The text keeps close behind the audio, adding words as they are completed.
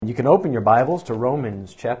You can open your Bibles to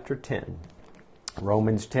Romans chapter 10.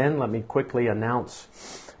 Romans 10, let me quickly announce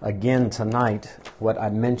again tonight what I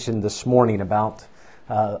mentioned this morning about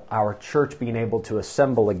our church being able to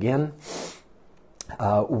assemble again.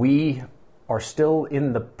 We are still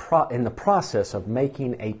in the process of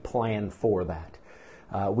making a plan for that.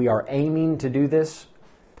 We are aiming to do this.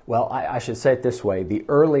 Well, I should say it this way. The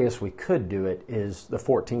earliest we could do it is the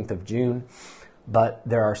 14th of June. But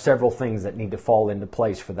there are several things that need to fall into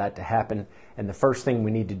place for that to happen. And the first thing we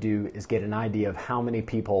need to do is get an idea of how many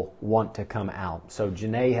people want to come out. So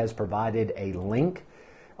Janae has provided a link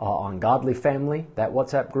on Godly Family, that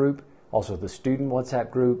WhatsApp group, also the student WhatsApp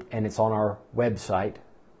group, and it's on our website,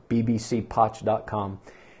 bbcpotch.com.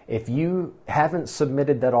 If you haven't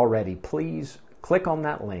submitted that already, please click on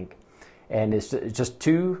that link. And it's just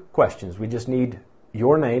two questions. We just need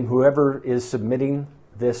your name, whoever is submitting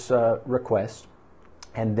this request,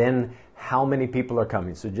 and then how many people are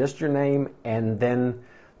coming. So just your name and then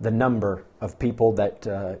the number of people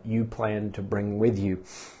that you plan to bring with you.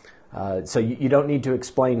 So you don't need to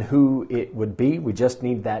explain who it would be. We just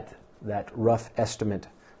need that rough estimate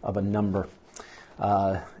of a number.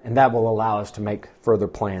 And that will allow us to make further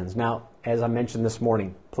plans. Now, as I mentioned this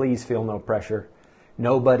morning, please feel no pressure.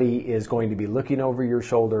 Nobody is going to be looking over your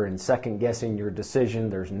shoulder and second-guessing your decision.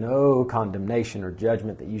 There's no condemnation or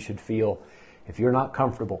judgment that you should feel if you're not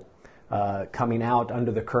comfortable coming out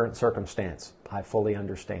under the current circumstance. I fully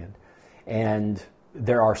understand. And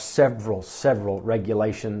there are several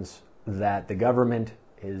regulations that the government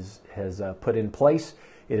has put in place.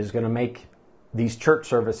 It is going to make these church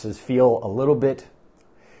services feel a little bit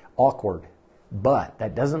awkward, but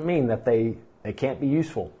that doesn't mean that they can't be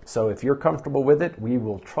useful. So if you're comfortable with it, we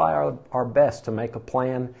will try our best to make a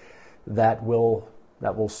plan that will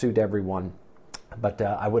suit everyone. But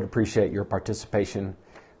I would appreciate your participation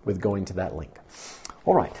with going to that link.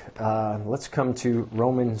 All right, let's come to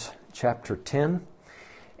Romans chapter 10.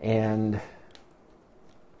 And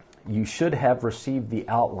you should have received the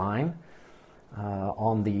outline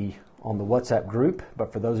on the WhatsApp group.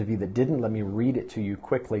 But for those of you that didn't, let me read it to you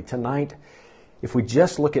quickly. Tonight, if we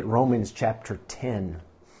just look at Romans chapter 10,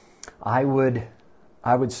 I would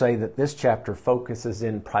say that this chapter focuses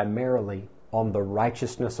in primarily on the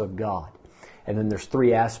righteousness of God. And then there's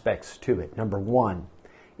three aspects to it. Number one,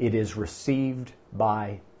 it is received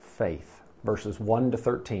by faith. Verses 1 to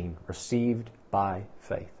 13, received by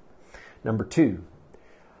faith. Number two,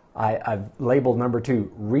 I've labeled number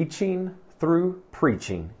two, reaching through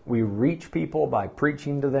preaching. We reach people by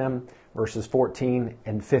preaching to them. Verses 14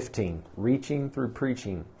 and 15, reaching through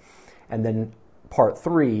preaching. And then part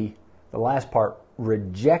 3, the last part,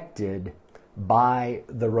 rejected by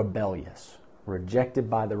the rebellious. Rejected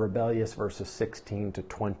by the rebellious, verses 16 to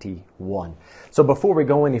 21. So before we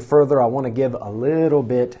go any further, I want to give a little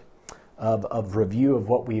bit of review of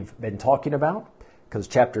what we've been talking about, because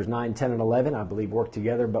chapters 9, 10, and 11, I believe, work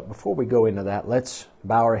together. But before we go into that, let's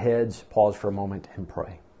bow our heads, pause for a moment, and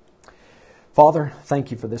pray. Father,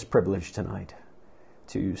 thank you for this privilege tonight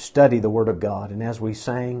to study the Word of God. And as we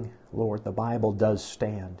sang, Lord, the Bible does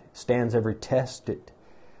stand. It stands every test.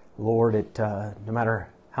 Lord, no matter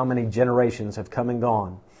how many generations have come and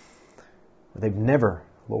gone, they've never,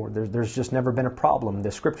 Lord, there's just never been a problem.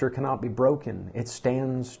 The Scripture cannot be broken. It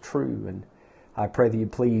stands true. And I pray that you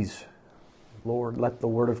please, Lord, let the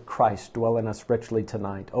Word of Christ dwell in us richly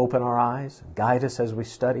tonight. Open our eyes, guide us as we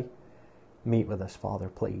study. Meet with us, Father,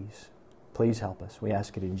 please. Please help us. We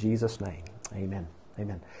ask it in Jesus' name. Amen.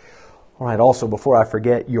 Amen. All right, also, before I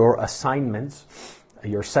forget, your assignments,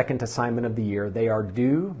 your second assignment of the year, they are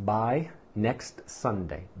due by next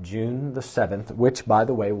Sunday, June the 7th, which, by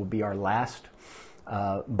the way, will be our last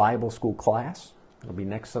Bible school class. It'll be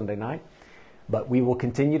next Sunday night. But we will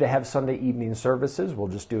continue to have Sunday evening services. We'll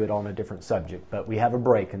just do it on a different subject. But we have a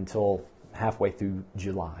break until halfway through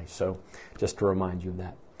July. So just to remind you of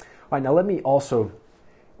that. All right, now let me also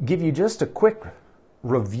give you just a quick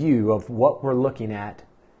review of what we're looking at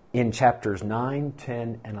in chapters 9,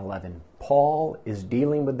 10, and 11. Paul is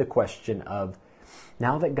dealing with the question of,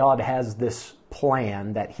 now that God has this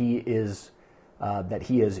plan that he is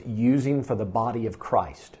using for the body of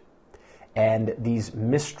Christ, and these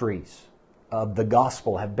mysteries of the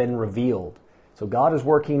gospel have been revealed. So God is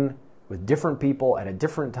working with different people at a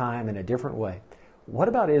different time in a different way. What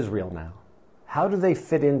about Israel now? How do they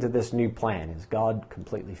fit into this new plan? Is God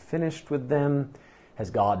completely finished with them? Has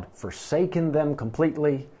God forsaken them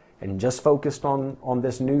completely and just focused on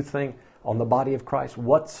this new thing, on the body of Christ?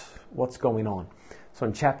 What's going on? So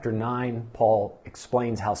in chapter 9, Paul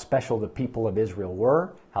explains how special the people of Israel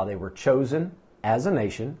were, how they were chosen as a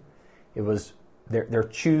nation. It was Their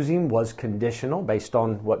choosing was conditional based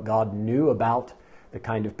on what God knew about the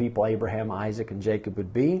kind of people Abraham, Isaac, and Jacob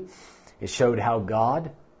would be. It showed how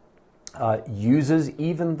God uses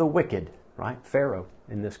even the wicked, right? Pharaoh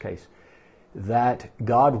in this case, that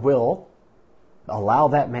God will allow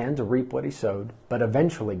that man to reap what he sowed, but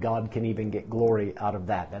eventually God can even get glory out of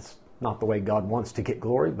that. That's not the way God wants to get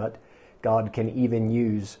glory, but God can even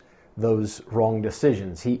use those wrong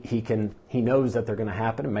decisions. He knows that they're going to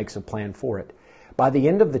happen and makes a plan for it. By the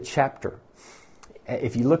end of the chapter,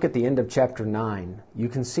 if you look at the end of chapter 9, you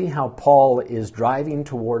can see how Paul is driving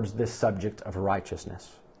towards this subject of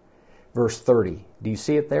righteousness. Verse 30, do you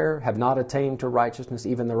see it there? Have not attained to righteousness,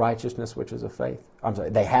 even the righteousness which is of faith. I'm sorry,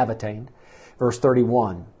 they have attained. Verse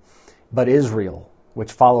 31, but Israel,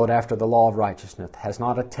 which followed after the law of righteousness, has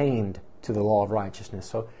not attained to the law of righteousness.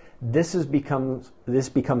 So this becomes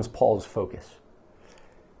Paul's focus.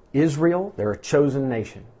 Israel, they're a chosen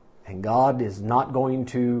nation, and God is not going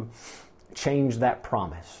to change that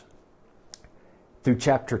promise. Through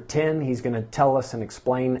chapter 10, he's going to tell us and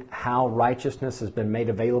explain how righteousness has been made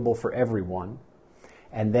available for everyone.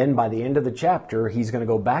 And then by the end of the chapter, he's going to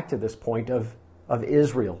go back to this point of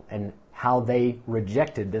Israel and how they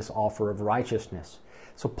rejected this offer of righteousness.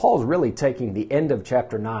 So Paul's really taking the end of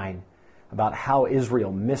chapter 9 about how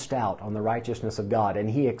Israel missed out on the righteousness of God,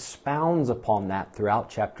 and he expounds upon that throughout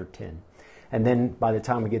chapter 10. And then by the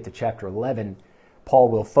time we get to chapter 11, Paul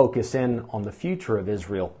will focus in on the future of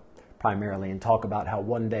Israel primarily and talk about how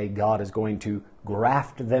one day God is going to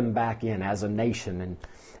graft them back in as a nation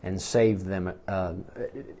and save them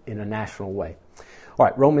in a national way. All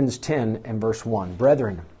right, Romans 10 and verse 1.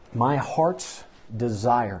 Brethren, my heart's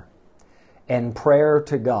desire and prayer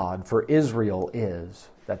to God for Israel is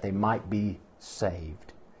that they might be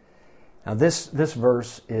saved. Now this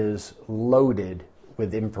verse is loaded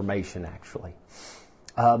with information, actually.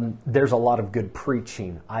 There's a lot of good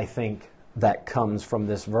preaching, I think, that comes from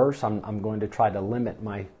this verse. I'm going to try to limit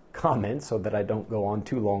my comments so that I don't go on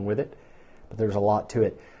too long with it, but there's a lot to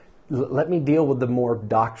it. Let me deal with the more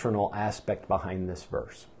doctrinal aspect behind this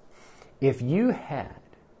verse. If you had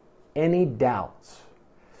any doubts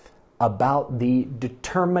about the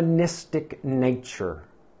deterministic nature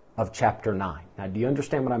of chapter 9, now do you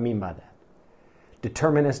understand what I mean by that?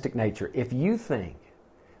 Deterministic nature. If you think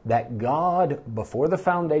that God, before the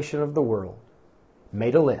foundation of the world,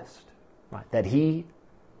 made a list, right, that He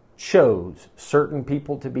chose certain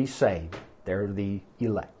people to be saved, they're the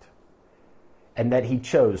elect, and that He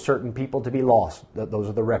chose certain people to be lost, those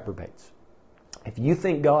are the reprobates. If you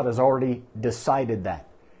think God has already decided that,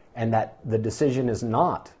 and that the decision is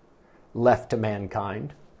not left to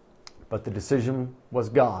mankind, but the decision was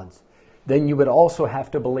God's, then you would also have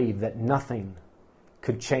to believe that nothing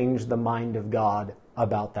could change the mind of God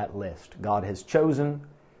about that list. God has chosen.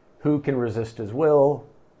 Who can resist His will?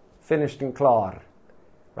 Finished and klar.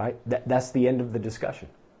 Right? That's the end of the discussion.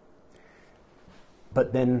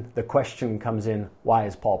 But then the question comes in, why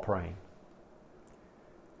is Paul praying?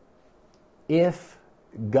 If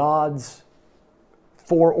God's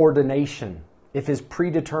foreordination, if His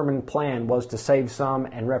predetermined plan was to save some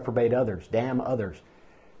and reprobate others, damn others,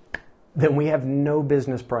 then we have no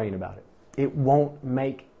business praying about it. It won't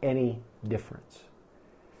make any difference.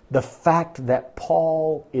 The fact that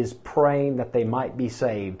Paul is praying that they might be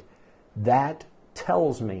saved, that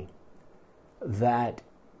tells me that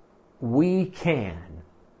we can,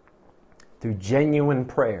 through genuine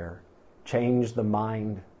prayer, change the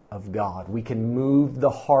mind of God. We can move the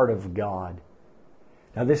heart of God.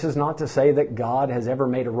 Now, this is not to say that God has ever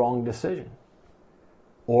made a wrong decision,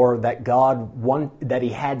 or that that He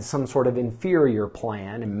had some sort of inferior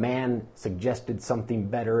plan and man suggested something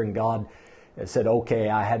better and God said, okay,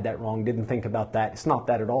 I had that wrong, didn't think about that. It's not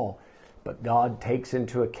that at all. But God takes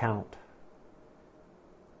into account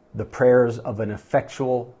the prayers of the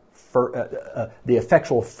effectual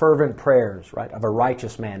fervent prayers, right, of a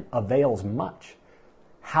righteous man avails much.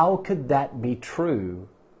 How could that be true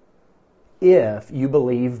if you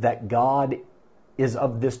believe that God is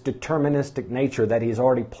of this deterministic nature, that He's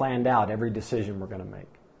already planned out every decision we're going to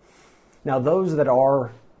make? Now, those that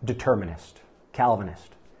are determinist, Calvinist,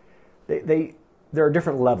 there are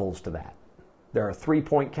different levels to that. There are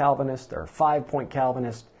 3-point Calvinists, there are 5-point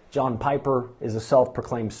Calvinists. John Piper is a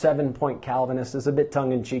self-proclaimed 7-point Calvinist. Is a bit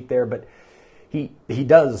tongue-in-cheek there, but he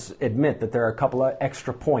does admit that there are a couple of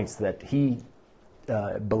extra points that he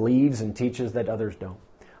believes and teaches that others don't.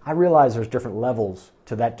 I realize there's different levels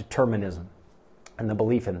to that determinism and the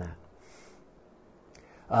belief in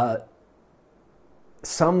that.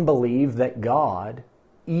 Some believe that God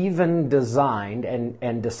even designed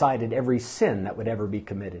and decided every sin that would ever be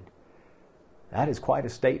committed. That is quite a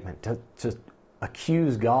statement. To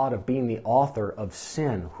accuse God of being the author of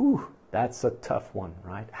sin. Whew, that's a tough one,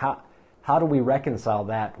 right? How do we reconcile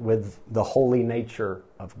that with the holy nature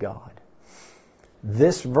of God?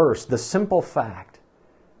 This verse, the simple fact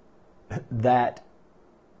that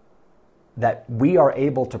we are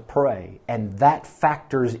able to pray and that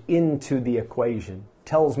factors into the equation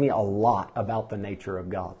tells me a lot about the nature of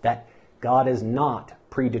God. That God has not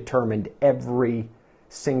predetermined every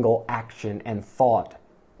single action and thought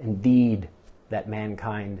and deed that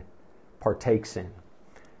mankind partakes in.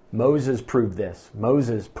 Moses proved this.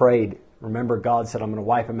 Moses prayed. Remember, God said, I'm going to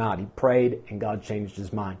wipe him out. He prayed and God changed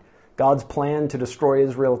his mind. God's plan to destroy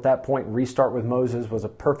Israel at that point, restart with Moses, was a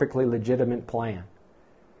perfectly legitimate plan.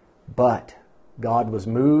 But God was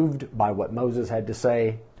moved by what Moses had to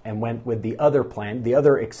say and went with the other plan, the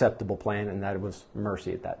other acceptable plan, and that was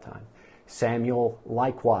mercy at that time. Samuel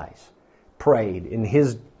likewise prayed in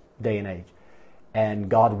his day and age. And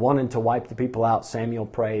God wanted to wipe the people out. Samuel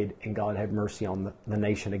prayed, and God had mercy on the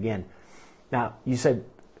nation again. Now, you said,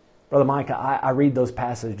 Brother Micah, I read those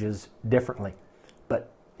passages differently.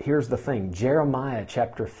 But here's the thing. Jeremiah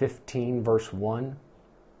chapter 15, verse 1.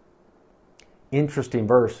 Interesting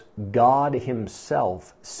verse. God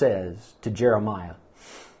himself says to Jeremiah,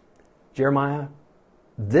 Jeremiah,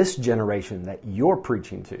 this generation that you're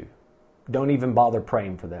preaching to, don't even bother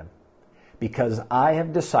praying for them. Because I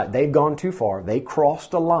have decided, they've gone too far. They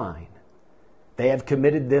crossed a line. They have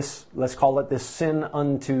committed this, let's call it this sin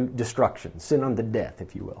unto destruction, sin unto death,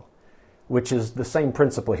 if you will. Which is the same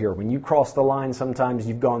principle here. When you cross the line, sometimes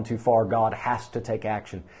you've gone too far. God has to take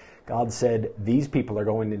action. God said, these people are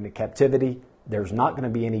going into captivity. There's not going to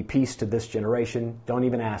be any peace to this generation. Don't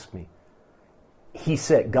even ask me.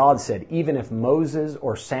 God said, even if Moses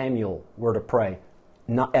or Samuel were to pray,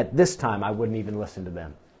 not at this time, I wouldn't even listen to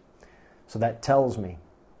them. So that tells me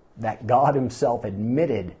that God himself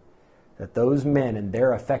admitted that those men and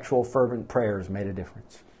their effectual, fervent prayers made a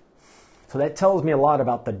difference. So that tells me a lot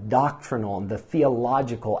about the doctrinal and the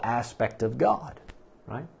theological aspect of God,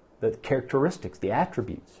 right? The characteristics, the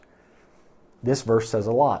attributes. This verse says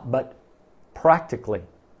a lot, but practically,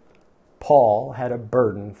 Paul had a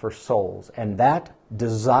burden for souls, and that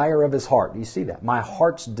desire of his heart, you see that? My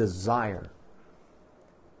heart's desire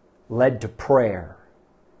led to prayer,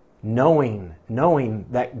 knowing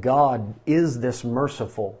that God is this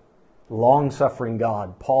merciful, long-suffering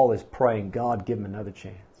God. Paul is praying, God, give him another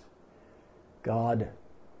chance. God,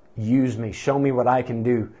 use me. Show me what I can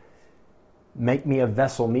do. Make me a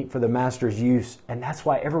vessel meet for the master's use. And that's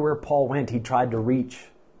why everywhere Paul went, he tried to reach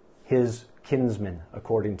his kinsmen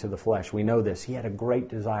according to the flesh. We know this. He had a great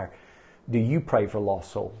desire. Do you pray for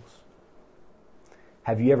lost souls?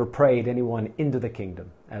 Have you ever prayed anyone into the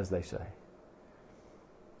kingdom, as they say?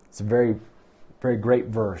 It's a very, very great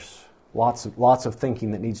verse. Lots of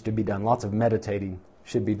thinking that needs to be done. Lots of meditating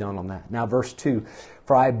should be done on that. Now, verse 2,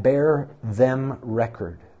 for I bear them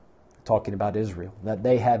record, talking about Israel, that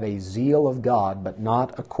they have a zeal of God, but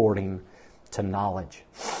not according to knowledge.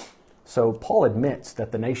 So Paul admits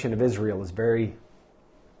that the nation of Israel is very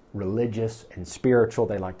religious and spiritual.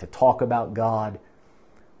 They like to talk about God.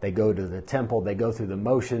 They go to the temple. They go through the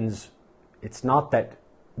motions. It's not that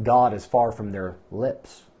God is far from their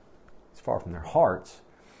lips. It's far from their hearts.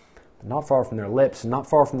 But not far from their lips, not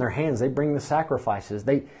far from their hands. They bring the sacrifices.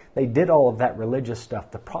 They did all of that religious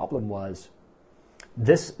stuff. The problem was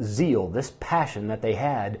this zeal, this passion that they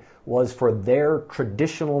had was for their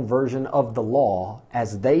traditional version of the law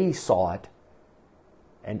as they saw it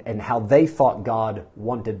and how they thought God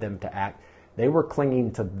wanted them to act. They were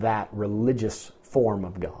clinging to that religious form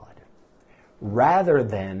of God rather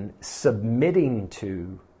than submitting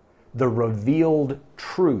to the revealed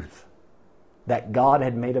truth that God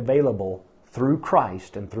had made available through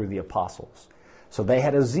Christ and through the apostles. So they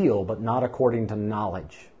had a zeal, but not according to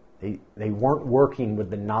knowledge. They weren't working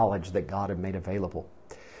with the knowledge that God had made available.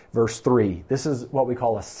 Verse 3, this is what we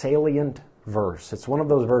call a salient verse. It's one of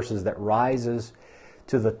those verses that rises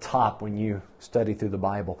to the top when you study through the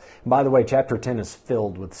Bible. And by the way, chapter 10 is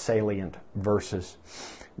filled with salient verses.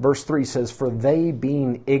 Verse 3 says, for they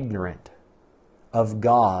being ignorant of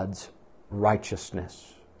God's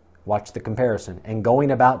righteousness. Watch the comparison. And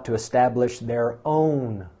going about to establish their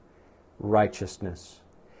own righteousness,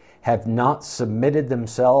 have not submitted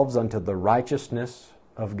themselves unto the righteousness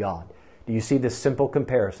of God. Do you see this simple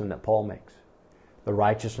comparison that Paul makes? The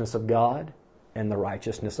righteousness of God and the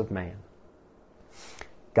righteousness of man.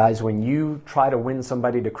 Guys, when you try to win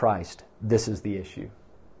somebody to Christ, this is the issue.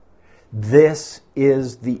 This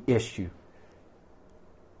is the issue.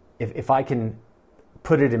 If I can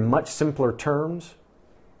put it in much simpler terms,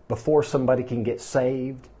 before somebody can get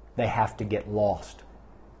saved, they have to get lost.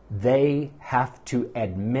 they have to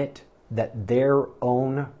admit that their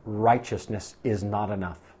own righteousness is not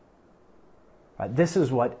enough. Right? This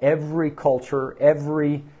is what every culture,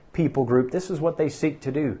 every people group, this is what they seek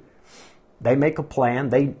to do. They make a plan,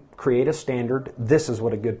 they create a standard, this is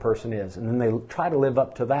what a good person is. And then they try to live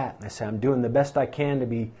up to that. They say, I'm doing the best I can to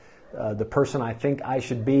be the person I think I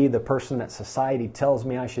should be, the person that society tells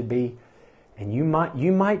me I should be. And you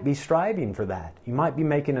might be striving for that. You might be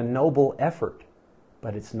making a noble effort,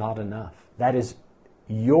 but it's not enough. That is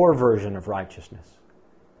your version of righteousness.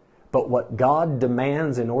 But what God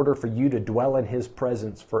demands in order for you to dwell in His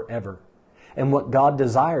presence forever, and what God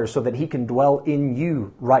desires so that He can dwell in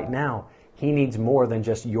you right now, He needs more than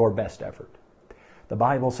just your best effort. The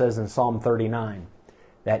Bible says in Psalm 39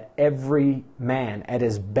 that every man at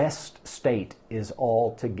his best state is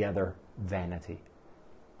altogether vanity.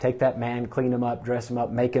 Take that man, clean him up, dress him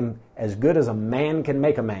up, make him as good as a man can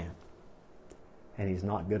make a man. And he's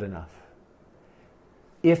not good enough.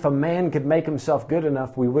 If a man could make himself good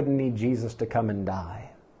enough, we wouldn't need Jesus to come and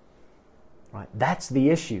die. Right? That's the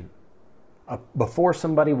issue. Before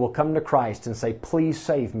somebody will come to Christ and say, please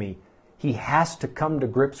save me, he has to come to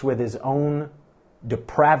grips with his own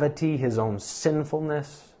depravity, his own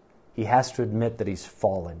sinfulness. He has to admit that he's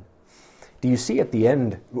fallen. Do you see at the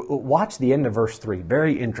end, watch the end of verse 3,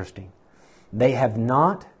 very interesting. They have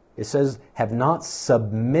not, it says, have not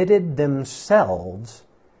submitted themselves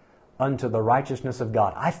unto the righteousness of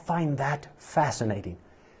God. I find that fascinating.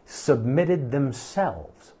 Submitted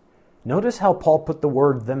themselves. Notice how Paul put the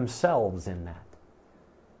word themselves in that.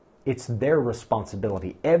 It's their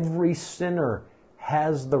responsibility. Every sinner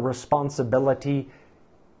has the responsibility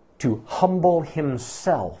to humble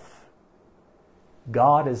himself.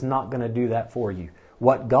 God is not going to do that for you.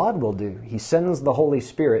 What God will do, He sends the Holy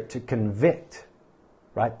Spirit to convict,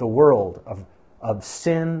 right, the world of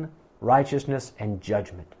sin, righteousness, and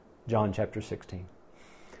judgment. John chapter 16.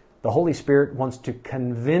 The Holy Spirit wants to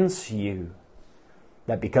convince you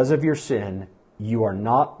that because of your sin, you are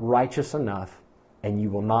not righteous enough and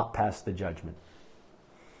you will not pass the judgment.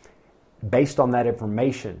 Based on that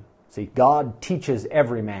information, see, God teaches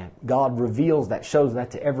every man. God reveals that, shows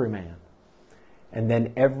that to every man. And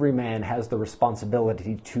then every man has the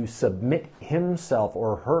responsibility to submit himself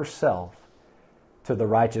or herself to the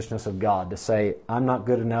righteousness of God, to say, I'm not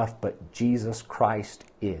good enough, but Jesus Christ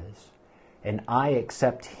is. And I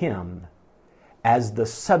accept Him as the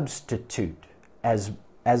substitute, as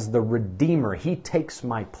the Redeemer. He takes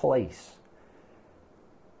my place.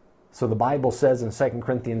 So the Bible says in 2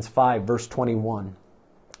 Corinthians 5, verse 21,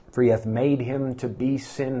 for He hath made Him to be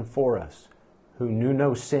sin for us, who knew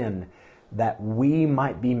no sin, that we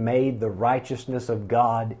might be made the righteousness of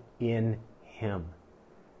God in Him.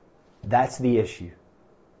 That's the issue.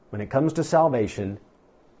 When it comes to salvation,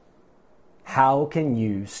 how can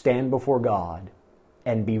you stand before God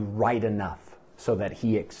and be right enough so that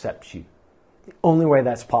He accepts you? The only way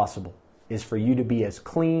that's possible is for you to be as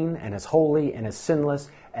clean and as holy and as sinless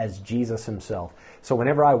as Jesus Himself. So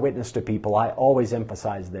whenever I witness to people, I always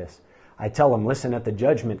emphasize this. I tell them, listen, at the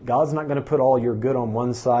judgment, God's not going to put all your good on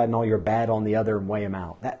one side and all your bad on the other and weigh them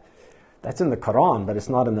out. That's in the Quran, but it's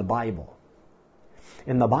not in the Bible.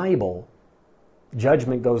 In the Bible,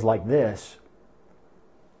 judgment goes like this.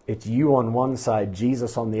 It's you on one side,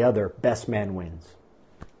 Jesus on the other, best man wins.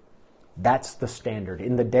 That's the standard.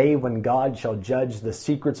 In the day when God shall judge the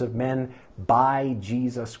secrets of men by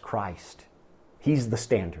Jesus Christ, He's the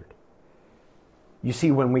standard. You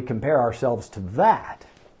see, when we compare ourselves to that,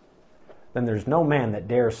 then there's no man that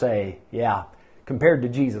dare say, yeah, compared to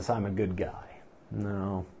Jesus, I'm a good guy.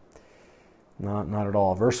 No, not at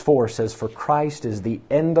all. Verse 4 says, for Christ is the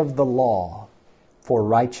end of the law for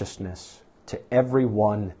righteousness to every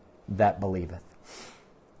one that believeth.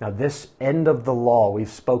 Now this end of the law we've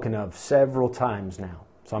spoken of several times now,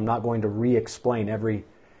 so I'm not going to re-explain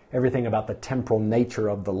everything about the temporal nature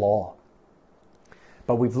of the law.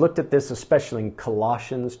 But we've looked at this especially in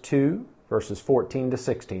Colossians 2, verses 14 to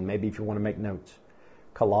 16. Maybe if you want to make notes.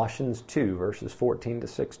 Colossians 2, verses 14 to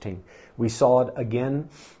 16. We saw it again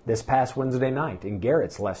this past Wednesday night in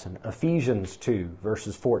Garrett's lesson, Ephesians 2,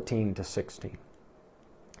 verses 14 to 16.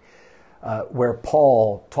 Where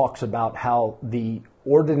Paul talks about how the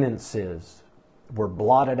ordinances were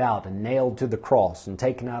blotted out and nailed to the cross and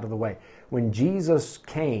taken out of the way. When Jesus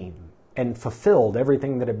came and fulfilled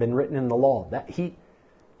everything that had been written in the law, that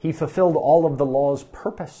he fulfilled all of the law's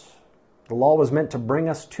purpose. The law was meant to bring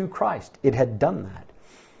us to Christ. It had done that.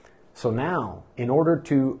 So now, in order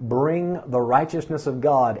to bring the righteousness of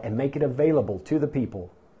God and make it available to the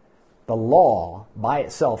people, the law by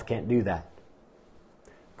itself can't do that.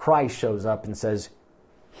 Christ shows up and says,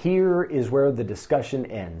 Here is where the discussion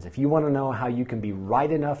ends. If you want to know how you can be right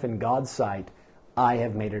enough in God's sight, I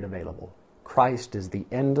have made it available. Christ is the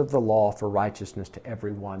end of the law for righteousness to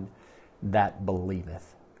everyone that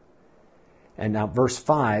believeth. And now verse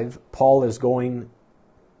 5, Paul is going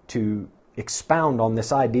to expound on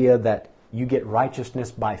this idea that you get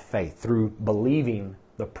righteousness by faith through believing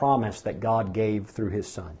the promise that God gave through His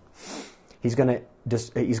Son. He's going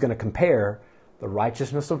to compare the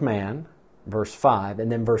righteousness of man, verse 5,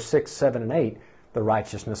 and then verse 6, 7, and 8, the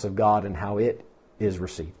righteousness of God and how it is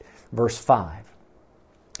received. Verse 5,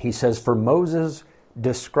 he says, "For Moses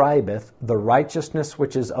describeth the righteousness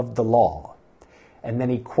which is of the law." And then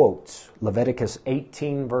he quotes Leviticus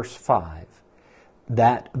 18, verse 5,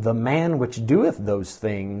 "that the man which doeth those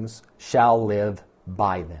things shall live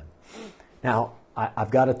by them." Now,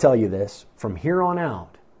 I've got to tell you this. From here on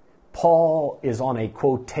out, Paul is on a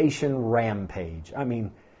quotation rampage. I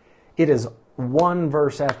mean, it is one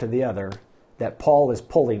verse after the other that Paul is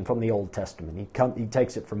pulling from the Old Testament. He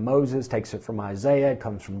takes it from Moses, takes it from Isaiah, it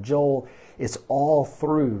comes from Joel. It's all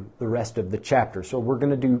through the rest of the chapter. So we're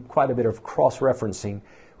going to do quite a bit of cross-referencing.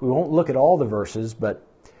 We won't look at all the verses, but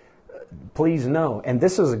please know, and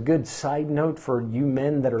this is a good side note for you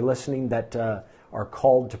men that are listening that are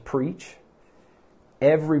called to preach.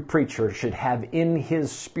 Every preacher should have in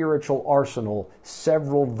his spiritual arsenal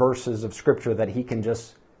several verses of Scripture that he can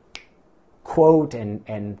just quote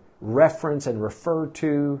and reference and refer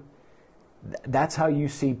to. That's how you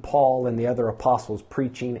see Paul and the other apostles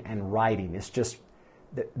preaching and writing. It's just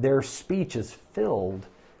their speech is filled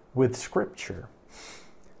with Scripture.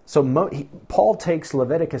 So Paul takes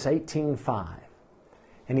Leviticus 18:5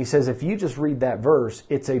 and he says, if you just read that verse,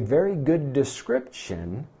 it's a very good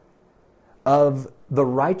description of the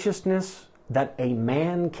righteousness that a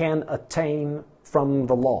man can attain from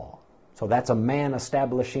the law. So that's a man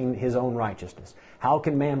establishing his own righteousness. How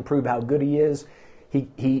can man prove how good he is?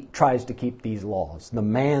 He tries to keep these laws. The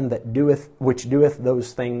man that doeth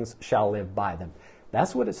those things shall live by them.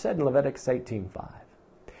 That's what it said in Leviticus 18:5.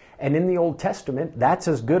 And in the Old Testament, that's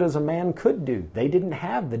as good as a man could do. They didn't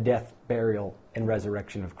have the death, burial, and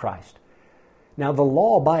resurrection of Christ. Now, the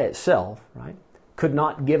law by itself, right, could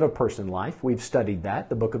not give a person life. We've studied that.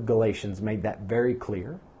 The book of Galatians made that very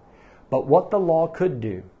clear. But what the law could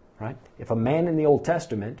do, right, if a man in the Old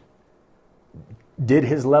Testament did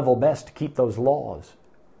his level best to keep those laws,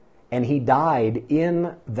 and he died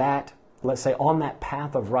in that, let's say, on that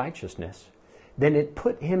path of righteousness, then it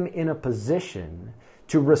put him in a position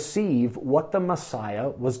to receive what the Messiah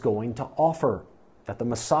was going to offer. That the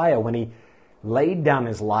Messiah, when he laid down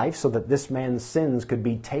his life so that this man's sins could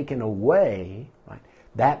be taken away, right,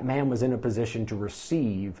 that man was in a position to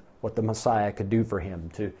receive what the Messiah could do for him,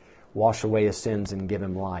 to wash away his sins and give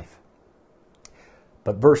him life.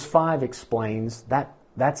 But verse 5 explains that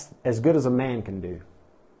that's as good as a man can do.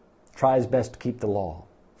 Try his best to keep the law.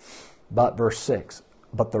 But verse 6,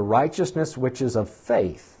 "But the righteousness which is of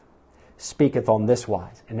faith speaketh on this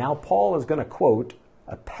wise." And now Paul is going to quote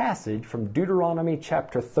a passage from Deuteronomy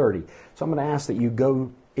chapter 30. So I'm going to ask that you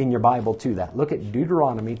go in your Bible to that. Look at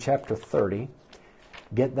Deuteronomy chapter 30.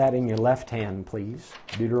 Get that in your left hand, please.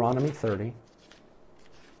 Deuteronomy 30.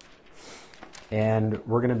 And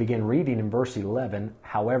we're going to begin reading in verse 11.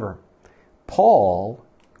 However, Paul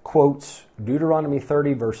quotes Deuteronomy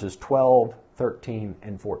 30 verses 12, 13,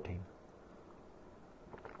 and 14.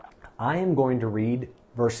 I am going to read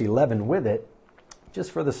verse 11 with it,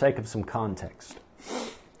 just for the sake of some context.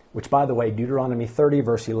 Which, by the way, Deuteronomy 30,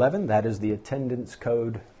 verse 11, that is the attendance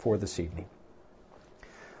code for this evening.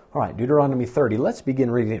 All right, Deuteronomy 30, let's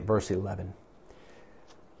begin reading at verse 11.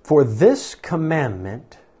 "For this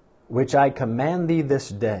commandment which I command thee this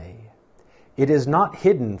day, it is not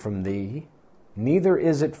hidden from thee, neither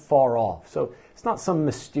is it far off." So it's not some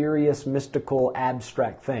mysterious, mystical,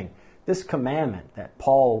 abstract thing. This commandment that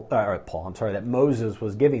that Moses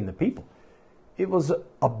was giving the people, it was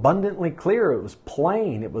abundantly clear. It was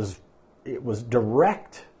plain. It was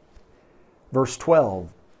direct. Verse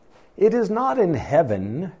 12, "It is not in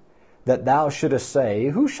heaven that thou shouldest say,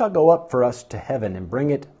 Who shall go up for us to heaven and bring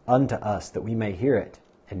it unto us that we may hear it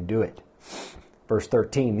and do it?" Verse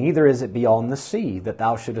 13, "Neither is it beyond the sea that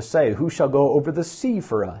thou shouldest say, Who shall go over the sea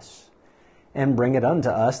for us and bring it unto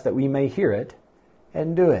us that we may hear it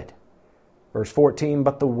and do it?" Verse 14,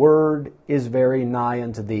 "But the word is very nigh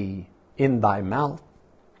unto thee, in thy mouth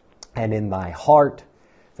and in thy heart,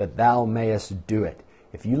 that thou mayest do it."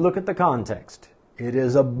 If you look at the context, it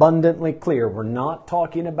is abundantly clear. We're not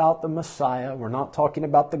talking about the Messiah. We're not talking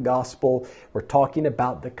about the gospel. We're talking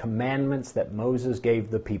about the commandments that Moses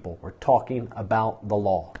gave the people. We're talking about the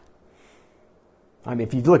law. I mean,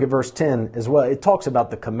 if you look at verse 10 as well, it talks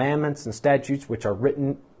about the commandments and statutes which are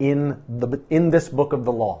written in this book of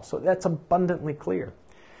the law. So that's abundantly clear.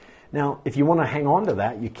 Now, if you want to hang on to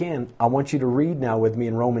that, you can. I want you to read now with me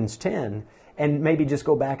in Romans 10 and maybe just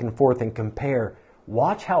go back and forth and compare.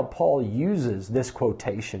 Watch how Paul uses this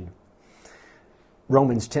quotation.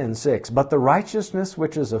 Romans 10:6, but the righteousness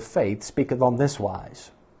which is of faith speaketh on this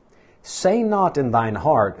wise. Say not in thine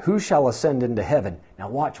heart, who shall ascend into heaven? Now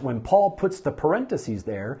watch, when Paul puts the parentheses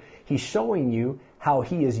there, he's showing you how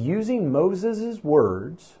he is using Moses'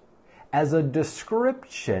 words as a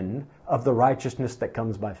description of the righteousness that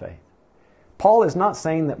comes by faith. Paul is not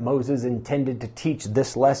saying that Moses intended to teach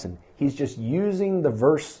this lesson. He's just using the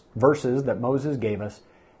verses that Moses gave us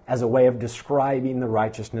as a way of describing the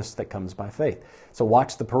righteousness that comes by faith. So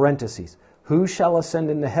watch the parentheses. Who shall ascend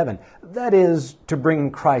into heaven? That is, to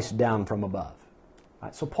bring Christ down from above.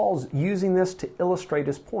 Right, so Paul's using this to illustrate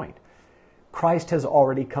his point. Christ has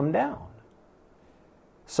already come down.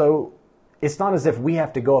 So it's not as if we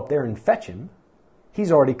have to go up there and fetch him.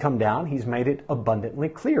 He's already come down. He's made it abundantly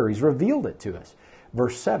clear. He's revealed it to us.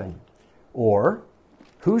 Verse 7, or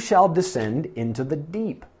who shall descend into the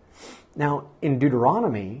deep? Now, in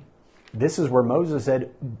Deuteronomy, this is where Moses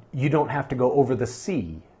said, you don't have to go over the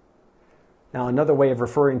sea. Now, another way of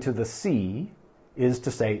referring to the sea is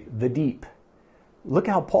to say the deep. Look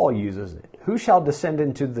how Paul uses it. Who shall descend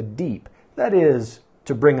into the deep? That is,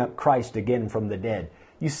 to bring up Christ again from the dead.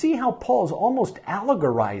 You see how Paul's almost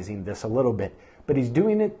allegorizing this a little bit, but he's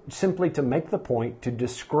doing it simply to make the point, to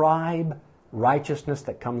describe righteousness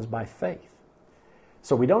that comes by faith.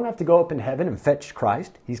 So we don't have to go up in heaven and fetch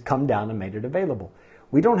Christ. He's come down and made it available.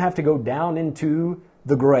 We don't have to go down into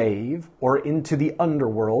the grave or into the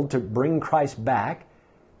underworld to bring Christ back.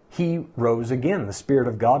 He rose again. The Spirit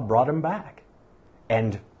of God brought him back.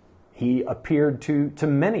 And he appeared to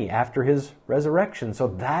many after his resurrection. So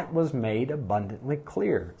that was made abundantly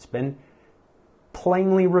clear. It's been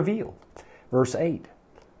plainly revealed. Verse 8,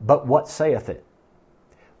 but what saith it?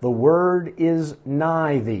 The word is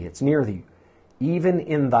nigh thee. It's near thee, even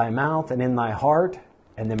in thy mouth and in thy heart.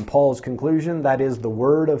 And then Paul's conclusion, that is the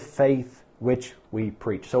word of faith which we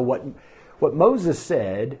preach. So what Moses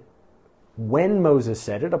said, when Moses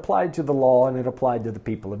said it, applied to the law and it applied to the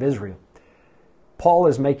people of Israel. Paul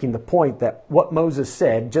is making the point that what Moses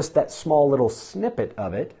said, just that small little snippet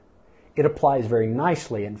of it, it applies very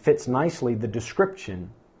nicely and fits nicely the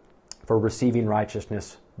description for receiving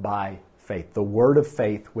righteousness by faith. The word of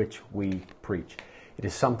faith which we preach. It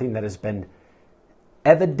is something that has been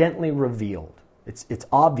evidently revealed. It's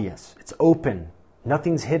obvious. It's open.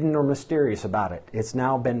 Nothing's hidden or mysterious about it. It's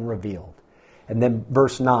now been revealed. And then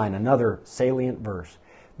verse 9, another salient verse,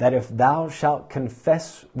 that if thou shalt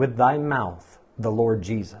confess with thy mouth the Lord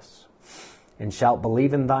Jesus, and shalt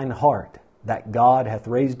believe in thine heart that God hath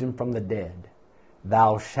raised him from the dead,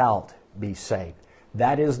 thou shalt be saved.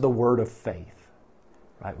 That is the word of faith.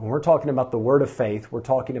 Right? When we're talking about the word of faith, we're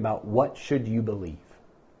talking about what should you believe?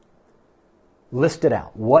 List it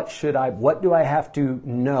out. What do I have to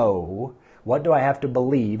know? What do I have to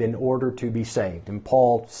believe in order to be saved? And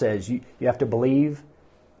Paul says you have to believe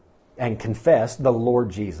and confess the Lord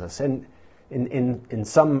Jesus. And in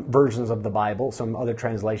some versions of the Bible, some other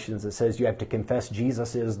translations, it says you have to confess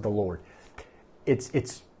Jesus is the Lord.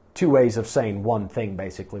 It's two ways of saying one thing,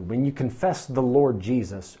 basically. When you confess the Lord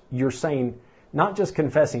Jesus, you're saying not just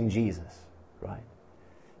confessing Jesus,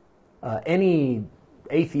 right? Any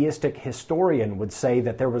atheistic historian would say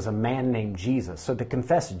that there was a man named Jesus. So to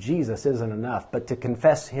confess Jesus isn't enough, but to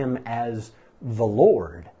confess him as the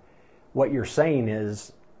Lord, what you're saying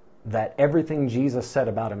is that everything Jesus said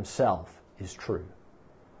about himself is true.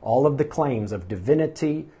 All of the claims of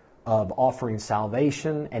divinity, of offering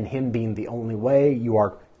salvation, and him being the only way, you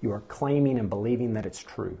are claiming and believing that it's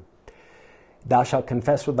true. Thou shalt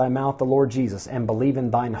confess with thy mouth the Lord Jesus, and believe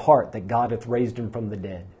in thine heart that God hath raised him from the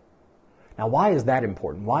dead. Now, why is that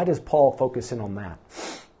important? Why does Paul focus in on that?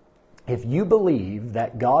 If you believe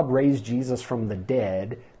that God raised Jesus from the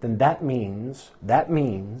dead, then that means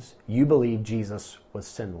you believe Jesus was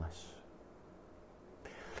sinless.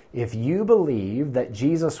 If you believe that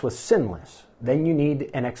Jesus was sinless, then you need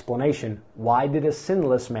an explanation. Why did a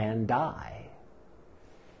sinless man die?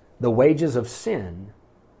 The wages of sin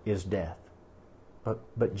is death.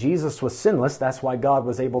 But Jesus was sinless. That's why God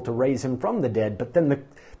was able to raise him from the dead. But then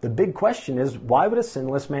the big question is, why would a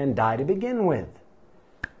sinless man die to begin with?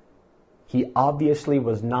 He obviously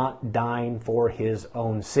was not dying for his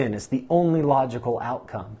own sin. It's the only logical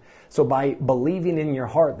outcome. So by believing in your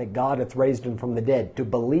heart that God hath raised him from the dead, to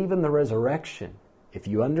believe in the resurrection, if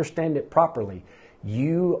you understand it properly,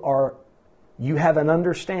 you are You have an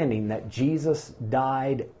understanding that Jesus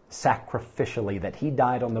died sacrificially, that He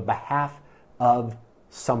died on the behalf of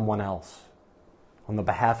someone else, on the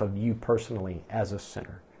behalf of you personally as a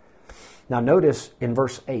sinner. Now notice in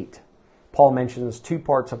verse 8, Paul mentions two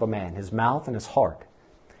parts of a man, his mouth and his heart.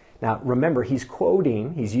 Now remember, he's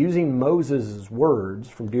using Moses' words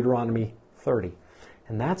from Deuteronomy 30.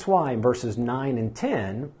 And that's why in verses 9 and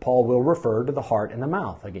 10, Paul will refer to the heart and the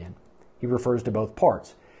mouth again. He refers to both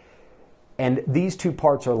parts. And these two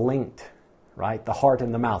parts are linked, right? The heart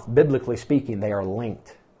and the mouth. Biblically speaking, they are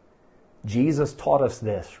linked. Jesus taught us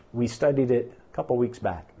this. We studied it a couple weeks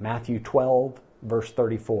back. Matthew 12, verse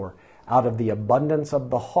 34. Out of the abundance of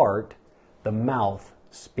the heart, the mouth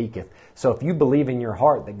speaketh. So if you believe in your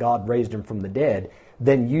heart that God raised Him from the dead,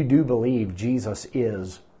 then you do believe Jesus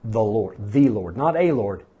is the Lord. Not a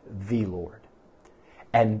Lord, the Lord.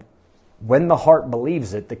 And when the heart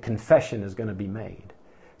believes it, the confession is going to be made.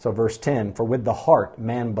 So verse 10, for with the heart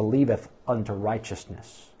man believeth unto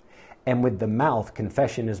righteousness, and with the mouth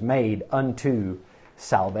confession is made unto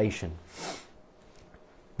salvation.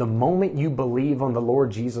 The moment you believe on the Lord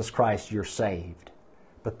Jesus Christ, you're saved.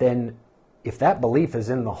 But then if that belief is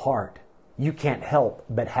in the heart, you can't help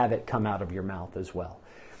but have it come out of your mouth as well.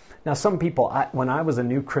 Now some people, when I was a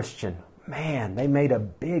new Christian, man, they made a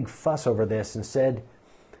big fuss over this and said,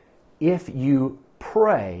 if you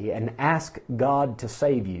pray and ask God to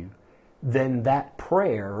save you, then that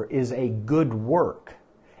prayer is a good work,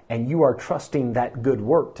 and you are trusting that good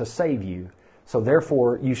work to save you. So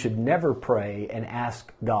therefore, you should never pray and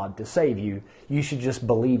ask God to save you. You should just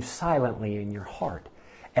believe silently in your heart.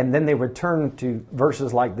 And then they would turn to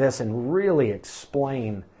verses like this and really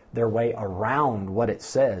explain their way around what it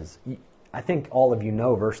says. I think all of you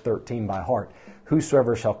know verse 13 by heart.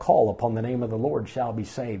 Whosoever shall call upon the name of the Lord shall be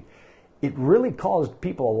saved. It really caused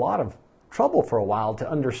people a lot of trouble for a while to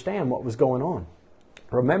understand what was going on.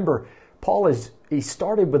 Remember, he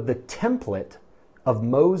started with the template of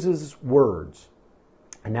Moses' words.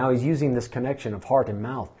 And now he's using this connection of heart and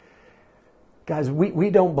mouth. Guys,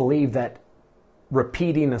 we don't believe that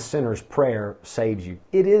repeating a sinner's prayer saves you.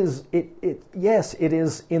 Yes, it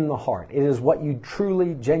is in the heart. It is what you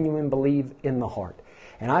truly, genuinely believe in the heart.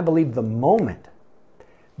 And I believe the moment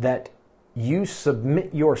that you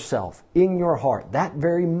submit yourself in your heart, that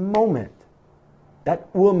very moment,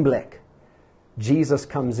 that Augenblick, Jesus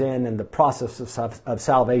comes in and the process of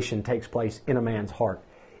salvation takes place in a man's heart.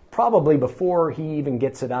 Probably before he even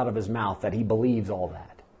gets it out of his mouth that he believes all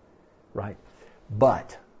that, right?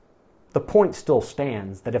 But the point still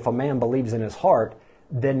stands that if a man believes in his heart,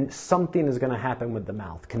 then something is going to happen with the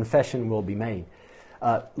mouth. Confession will be made.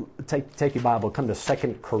 Take your Bible, come to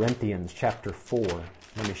 2 Corinthians chapter 4.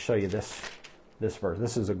 Let me show you this verse.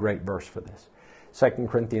 This is a great verse for this. 2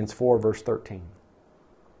 Corinthians 4, verse 13.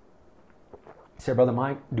 Say, Brother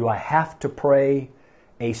Mike, do I have to pray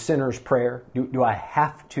a sinner's prayer? Do I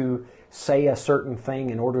have to say a certain thing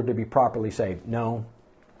in order to be properly saved? No.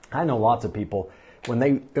 I know lots of people, when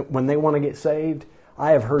they want to get saved,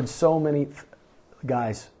 I have heard so many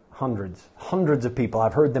guys, hundreds of people,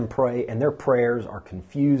 I've heard them pray, and their prayers are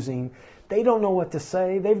confusing. They don't know what to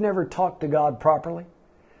say. They've never talked to God properly.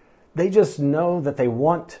 They just know that they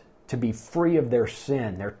want to be free of their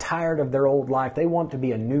sin. They're tired of their old life. They want to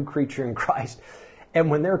be a new creature in Christ. And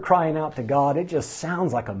when they're crying out to God, it just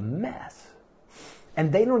sounds like a mess.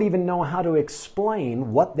 And they don't even know how to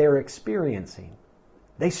explain what they're experiencing.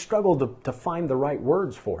 They struggle to find the right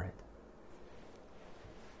words for it.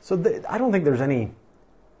 So I don't think there's any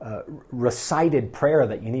recited prayer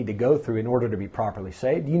that you need to go through in order to be properly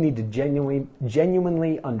saved. You need to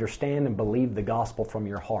genuinely understand and believe the gospel from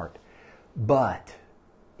your heart. But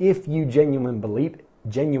if you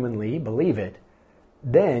genuinely believe it,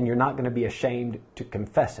 then you're not going to be ashamed to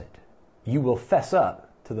confess it. You will fess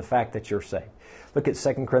up to the fact that you're saved. Look at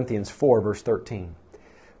 2 Corinthians 4, verse 13.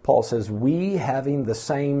 Paul says, we having the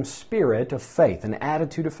same spirit of faith, an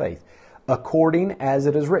attitude of faith, according as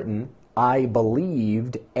it is written, I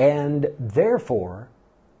believed, and therefore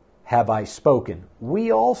have I spoken.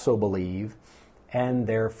 We also believe, and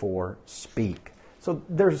therefore speak. So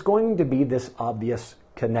there's going to be this obvious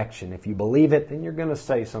connection. If you believe it, then you're going to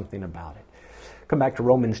say something about it. Come back to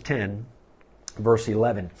Romans 10, verse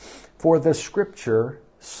 11. For the scripture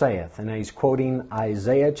saith, and he's quoting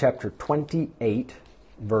Isaiah chapter 28,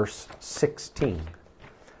 verse 16.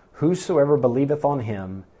 Whosoever believeth on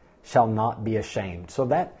him shall not be ashamed. So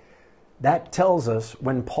that tells us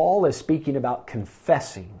when Paul is speaking about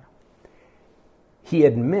confessing, he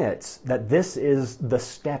admits that this is the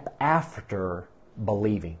step after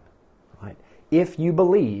believing. Right? If you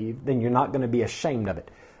believe, then you're not going to be ashamed of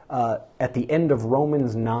it. at the end of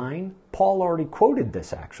Romans 9, Paul already quoted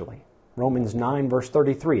this actually. Romans 9 verse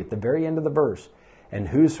 33 at the very end of the verse. And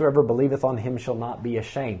whosoever believeth on him shall not be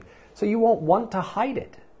ashamed. So you won't want to hide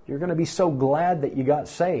it. You're going to be so glad that you got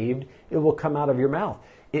saved, it will come out of your mouth.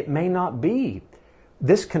 It may not be.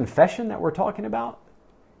 This confession that we're talking about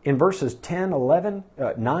in verses 9,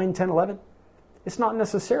 10, 11, it's not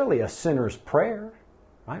necessarily a sinner's prayer.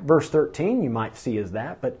 Right? Verse 13 you might see as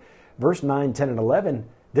that, but verse 9, 10, and 11,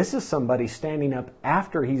 this is somebody standing up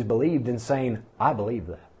after he's believed and saying, I believe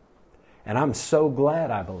that. And I'm so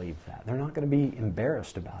glad I believe that. They're not going to be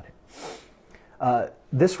embarrassed about it.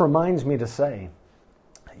 This reminds me to say,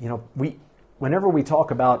 whenever we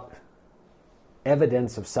talk about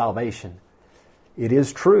evidence of salvation, it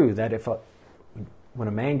is true that when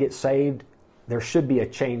a man gets saved, there should be a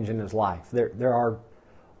change in his life. There are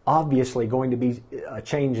obviously going to be a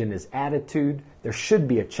change in his attitude. There should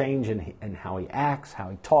be a change in how he acts, how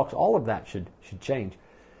he talks. All of that should change.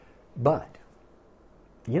 But,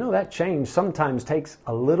 that change sometimes takes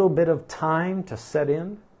a little bit of time to set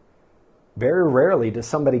in. Very rarely does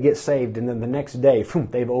somebody get saved and then the next day,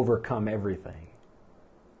 they've overcome everything.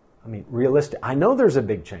 I mean, realistic. I know there's a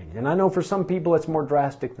big change, and I know for some people it's more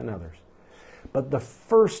drastic than others. But the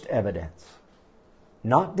first evidence,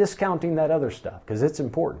 not discounting that other stuff, because it's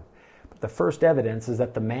important, but the first evidence is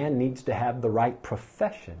that the man needs to have the right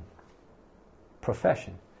profession.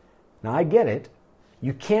 Profession. Now, I get it.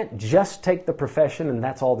 You can't just take the profession and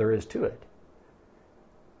that's all there is to it.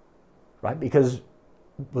 Right? Because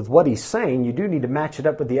with what he's saying, you do need to match it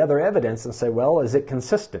up with the other evidence and say, well, is it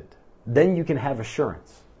consistent? Then you can have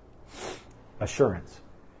assurance. Assurance.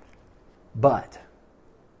 But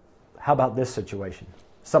how about this situation?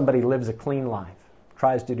 Somebody lives a clean life,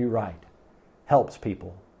 tries to do right, helps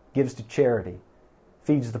people, gives to charity,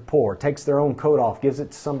 feeds the poor, takes their own coat off, gives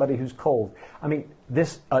it to somebody who's cold. I mean,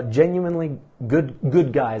 this genuinely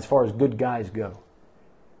good guy as far as good guys go.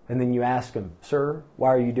 And then you ask him, sir, why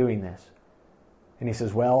are you doing this? And he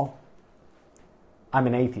says, well, I'm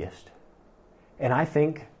an atheist. And I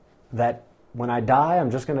think that when I die,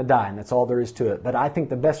 I'm just going to die, and that's all there is to it. But I think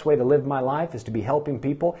the best way to live my life is to be helping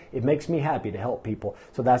people. It makes me happy to help people.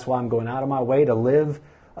 So that's why I'm going out of my way to live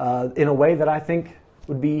in a way that I think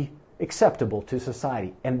would be acceptable to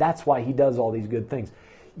society. And that's why he does all these good things.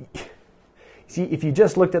 See, if you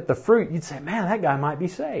just looked at the fruit, you'd say, man, that guy might be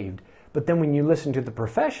saved. But then when you listen to the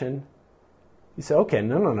profession, you say, okay,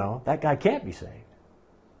 no, that guy can't be saved.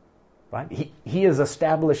 Right? He is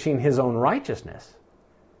establishing his own righteousness.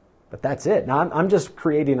 But that's it. Now, I'm just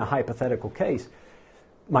creating a hypothetical case.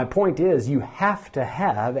 My point is, you have to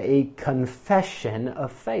have a confession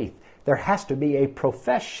of faith. There has to be a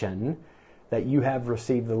profession that you have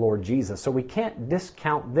received the Lord Jesus. So we can't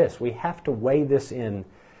discount this. We have to weigh this in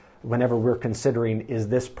whenever we're considering, is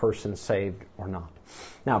this person saved or not?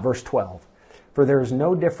 Now, verse 12. For there is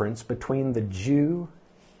no difference between the Jew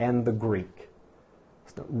and the Greek.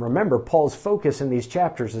 Remember, Paul's focus in these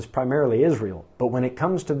chapters is primarily Israel. But when it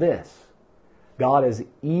comes to this, God has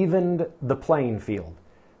evened the playing field.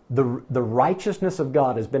 The righteousness of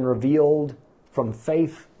God has been revealed from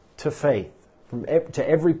faith to faith. To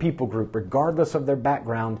every people group, regardless of their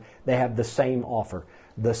background, they have the same offer.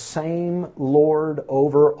 The same Lord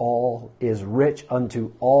over all is rich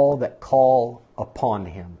unto all that call upon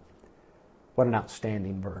Him. What an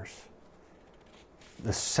outstanding verse.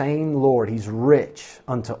 The same Lord, He's rich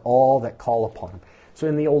unto all that call upon Him. So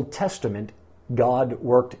in the Old Testament, God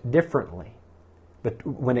worked differently. But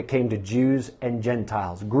when it came to Jews and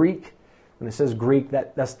Gentiles, Greek, when it says Greek,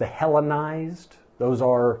 that's the Hellenized. Those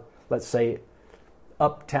are, let's say,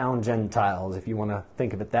 uptown Gentiles, if you want to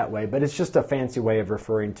think of it that way. But it's just a fancy way of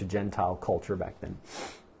referring to Gentile culture back then.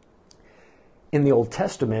 In the Old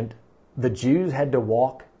Testament, the Jews had to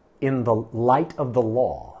walk in the light of the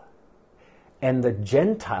law, and the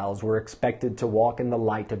Gentiles were expected to walk in the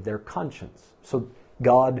light of their conscience. So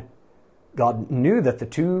God knew that the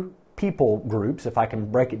two people groups, if I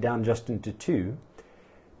can break it down just into two,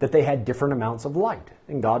 that they had different amounts of light.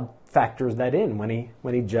 And God factors that in when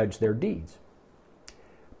he judged their deeds.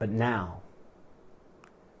 But now,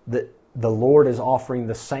 the Lord is offering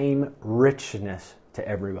the same richness to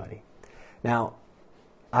everybody. Now,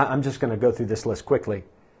 I'm just going to go through this list quickly.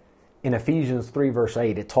 In Ephesians 3 verse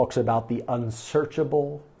 8, it talks about the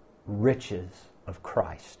unsearchable riches of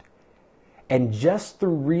Christ. And just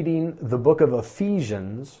through reading the book of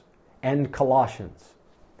Ephesians and Colossians,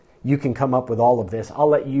 you can come up with all of this. I'll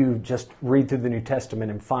let you just read through the New Testament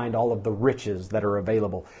and find all of the riches that are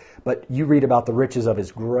available. But you read about the riches of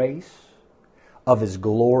His grace, of His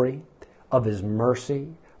glory, of His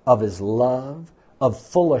mercy, of His love, of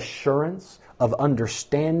full assurance, of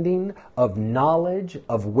understanding, of knowledge,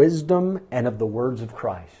 of wisdom, and of the words of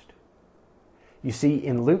Christ. You see,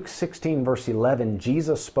 in Luke 16, verse 11,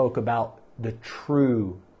 Jesus spoke about the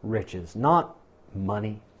true riches, not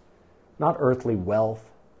money, not earthly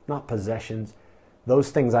wealth, not possessions.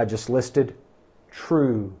 Those things I just listed,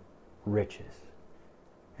 true riches.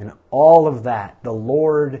 And all of that, the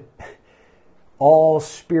Lord, all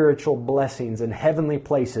spiritual blessings and heavenly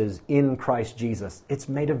places in Christ Jesus, it's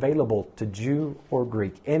made available to Jew or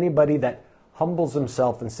Greek. Anybody that humbles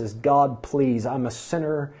himself and says, God, please, I'm a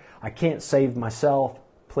sinner, I can't save myself,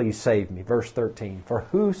 please save me. Verse 13, for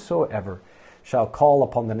whosoever shall call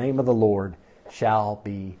upon the name of the Lord shall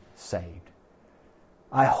be saved.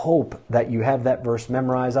 I hope that you have that verse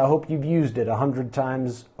memorized. I hope you've used it 100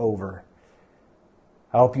 times over.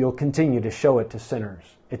 I hope you'll continue to show it to sinners.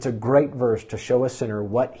 It's a great verse to show a sinner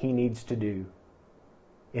what he needs to do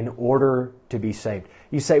in order to be saved.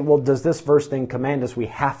 You say, well, does this verse then command us we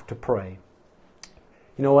have to pray?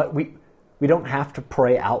 You know what? We don't have to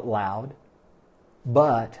pray out loud,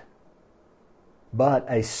 but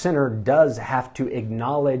a sinner does have to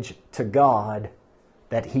acknowledge to God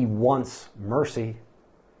that he wants mercy,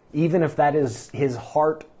 even if that is his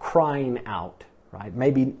heart crying out, right?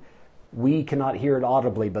 Maybe we cannot hear it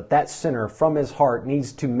audibly, but that sinner from his heart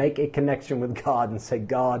needs to make a connection with God and say,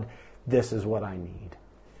 God, this is what I need.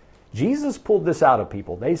 Jesus pulled this out of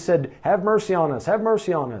people. They said, have mercy on us, have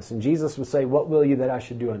mercy on us. And Jesus would say, what will you that I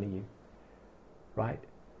should do unto you? Right?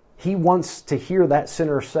 He wants to hear that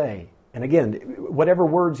sinner say, and again, whatever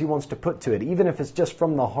words he wants to put to it, even if it's just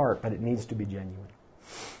from the heart, but it needs to be genuine.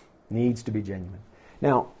 Needs to be genuine.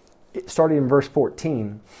 Now, starting in verse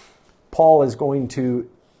 14, Paul is going to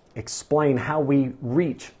explain how we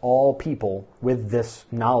reach all people with this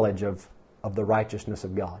knowledge of the righteousness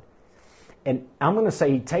of God. And I'm going to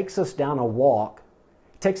say he takes us down a walk,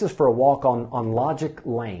 takes us for a walk on logic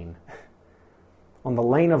lane, on the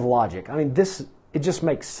lane of logic. I mean, it just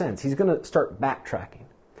makes sense. He's going to start backtracking.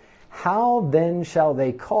 How then shall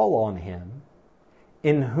they call on him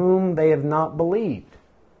in whom they have not believed?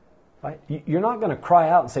 Right? You're not going to cry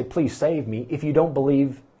out and say, please save me, if you don't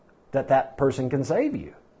believe that that person can save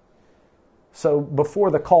you. So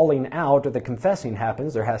before the calling out or the confessing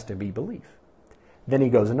happens, there has to be belief. Then he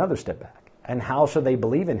goes another step back. And how shall they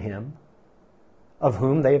believe in him of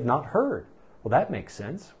whom they have not heard? Well, that makes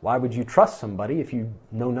sense. Why would you trust somebody if you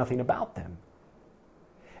know nothing about them?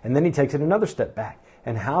 And then he takes it another step back.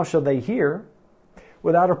 And how shall they hear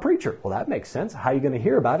without a preacher? Well, that makes sense. How are you going to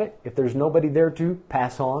hear about it if there's nobody there to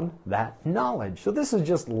pass on that knowledge? So this is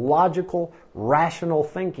just logical, rational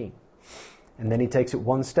thinking. And then he takes it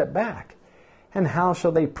one step back. And how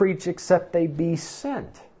shall they preach except they be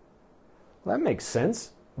sent? Well, that makes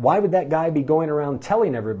sense. Why would that guy be going around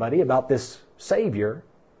telling everybody about this Savior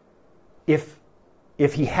if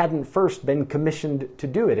he hadn't first been commissioned to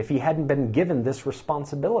do it, if he hadn't been given this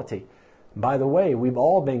responsibility? By the way, we've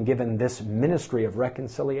all been given this ministry of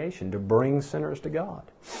reconciliation to bring sinners to God.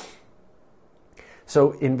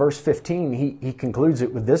 So in verse 15, he concludes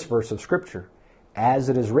it with this verse of Scripture. As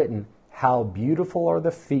it is written, how beautiful are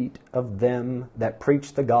the feet of them that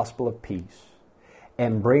preach the gospel of peace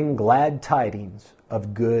and bring glad tidings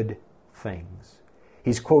of good things.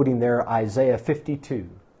 He's quoting there Isaiah 52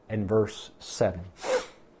 and verse 7.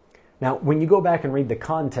 Now, when you go back and read the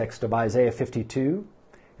context of Isaiah 52,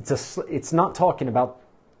 it's not talking about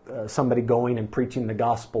somebody going and preaching the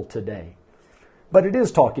gospel today. But it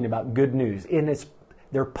is talking about good news.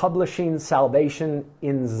 They're publishing salvation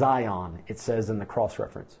in Zion, it says in the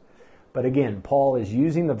cross-reference. But again, Paul is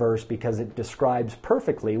using the verse because it describes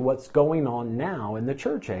perfectly what's going on now in the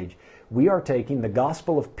church age. We are taking the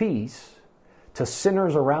gospel of peace to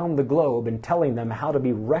sinners around the globe and telling them how to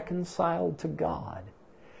be reconciled to God.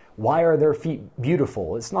 Why are their feet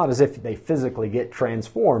beautiful? It's not as if they physically get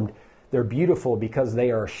transformed. They're beautiful because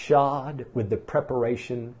they are shod with the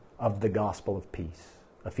preparation of the gospel of peace.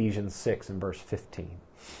 Ephesians 6 and verse 15.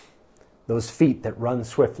 Those feet that run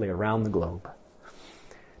swiftly around the globe.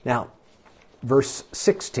 Now, verse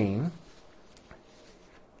 16,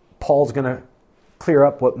 Paul's going to clear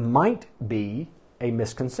up what might be a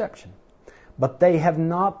misconception. But they have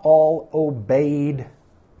not all obeyed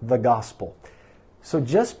the gospel. So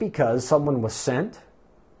just because someone was sent,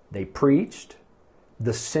 they preached,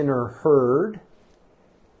 the sinner heard,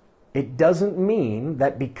 it doesn't mean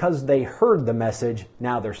that because they heard the message,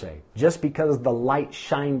 now they're saved. Just because the light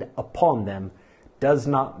shined upon them does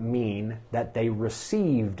not mean that they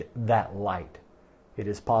received that light. It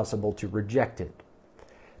is possible to reject it.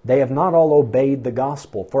 They have not all obeyed the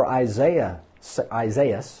gospel. For Isaiah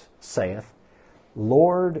saith,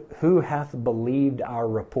 Lord, who hath believed our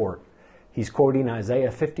report? He's quoting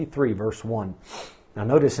Isaiah 53, verse 1. Now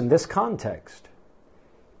notice in this context,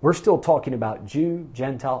 we're still talking about Jew,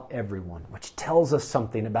 Gentile, everyone, which tells us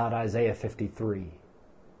something about Isaiah 53.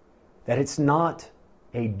 That it's not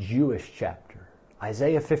a Jewish chapter.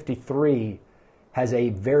 Isaiah 53 has a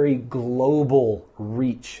very global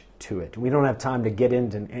reach to it. We don't have time to get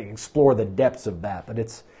into and explore the depths of that, but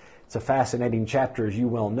it's a fascinating chapter, as you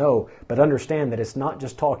well know. But understand that it's not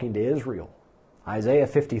just talking to Israel. Isaiah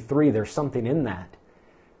 53, there's something in that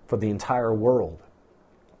for the entire world.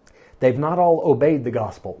 They've not all obeyed the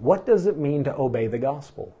gospel. What does it mean to obey the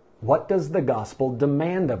gospel? What does the gospel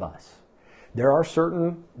demand of us? There are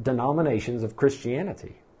certain denominations of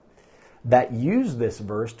Christianity that use this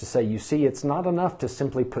verse to say, you see, it's not enough to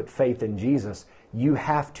simply put faith in Jesus. You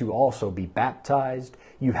have to also be baptized.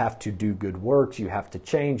 You have to do good works. You have to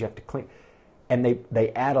change. You have to clean. And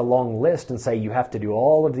they add a long list and say you have to do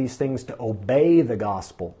all of these things to obey the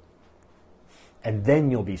gospel. And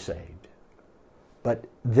then you'll be saved. But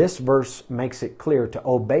this verse makes it clear to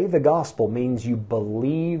obey the gospel means you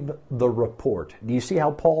believe the report. Do you see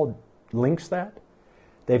how Paul links that?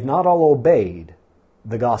 They've not all obeyed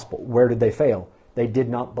the gospel. Where did they fail? They did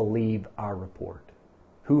not believe our report.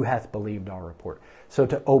 Who hath believed our report? So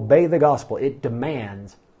to obey the gospel, it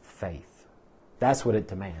demands faith. That's what it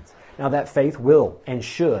demands. Now that faith will and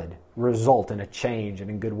should result in a change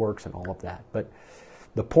and in good works and all of that. But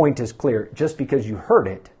the point is clear. Just because you heard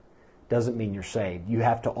it doesn't mean you're saved. You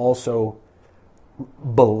have to also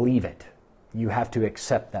believe it. You have to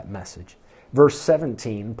accept that message. Verse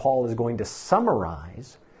 17, Paul is going to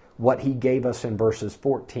summarize what he gave us in verses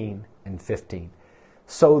 14 and 15.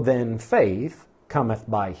 So then faith cometh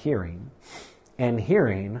by hearing, and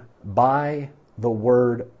hearing by the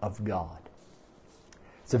word of God.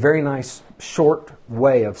 It's a very nice short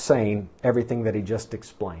way of saying everything that he just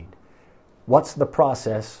explained. What's the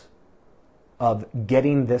process of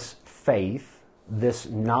getting this faith, this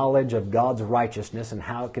knowledge of God's righteousness and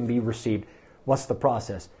how it can be received? What's the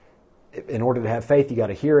process? In order to have faith, you got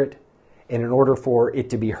to hear it. And in order for it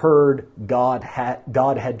to be heard, God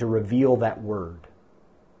had to reveal that word.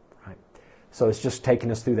 Right? So it's just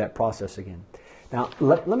taking us through that process again. Now,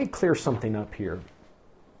 let me clear something up here.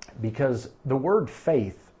 Because the word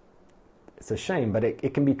faith, it's a shame, but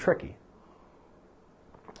it can be tricky.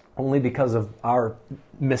 Only because of our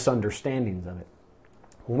misunderstandings of it.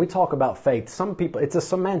 When we talk about faith, some people, it's a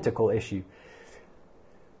semantical issue.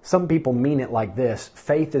 Some people mean it like this: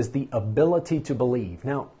 faith is the ability to believe.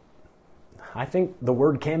 Now, I think the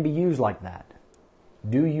word can be used like that.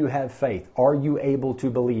 Do you have faith? Are you able to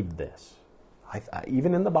believe this?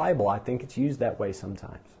 Even in the Bible, I think it's used that way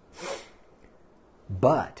sometimes.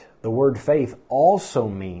 But the word faith also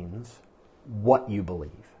means what you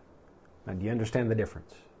believe. Now, do you understand the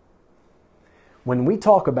difference? When we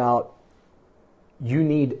talk about you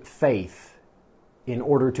need faith in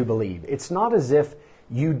order to believe, it's not as if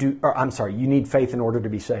you need faith in order to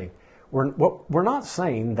be saved. We're not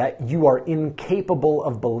saying that you are incapable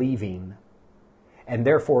of believing and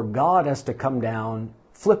therefore God has to come down,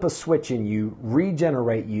 flip a switch in you,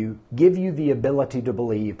 regenerate you, give you the ability to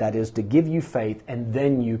believe, that is, to give you faith, and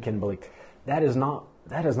then you can believe. That is not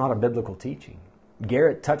a biblical teaching.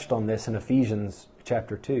 Garrett touched on this in Ephesians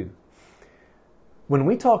chapter 2. When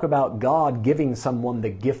we talk about God giving someone the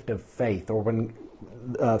gift of faith, or when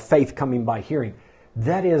faith coming by hearing,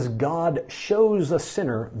 that is, God shows a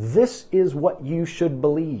sinner, this is what you should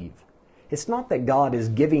believe. It's not that God is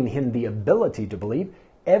giving him the ability to believe.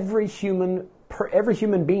 Every human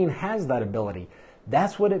being has that ability.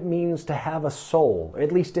 That's what it means to have a soul,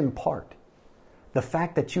 at least in part. The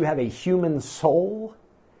fact that you have a human soul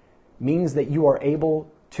means that you are able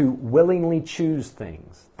to willingly choose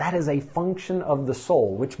things. That is a function of the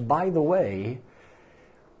soul, which, by the way,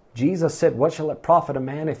 Jesus said, what shall it profit a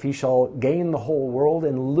man if he shall gain the whole world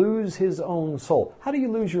and lose his own soul? How do you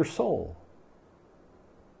lose your soul?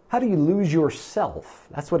 How do you lose yourself?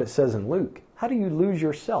 That's what it says in Luke. How do you lose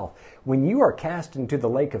yourself? When you are cast into the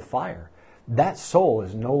lake of fire, that soul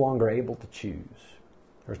is no longer able to choose.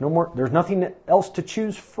 There's nothing else to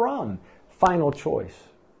choose from. Final choice.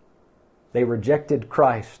 They rejected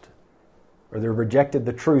Christ, or they rejected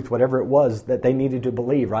the truth, whatever it was that they needed to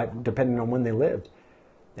believe, right? Depending on when they lived.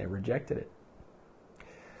 They rejected it.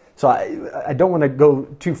 So I don't want to go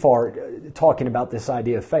too far talking about this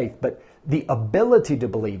idea of faith, but the ability to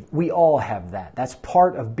believe, we all have that. That's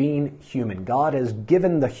part of being human. God has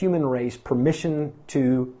given the human race permission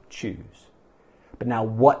to choose. But now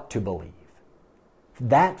what to believe?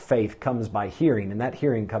 That faith comes by hearing, and that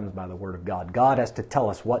hearing comes by the Word of God. God has to tell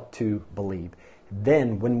us what to believe.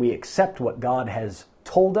 then when we accept what God has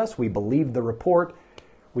told us, we believe the report,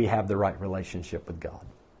 we have the right relationship with God.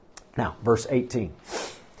 Now, verse 18.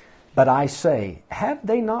 But I say, have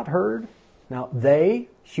they not heard? Now, they,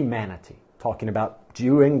 humanity, talking about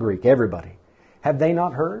Jew and Greek, everybody. Have they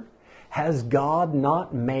not heard? Has God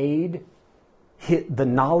not made the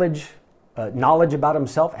knowledge about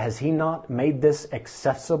himself? Has he not made this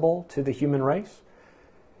accessible to the human race?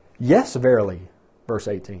 Yes, verily, verse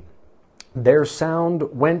 18. Their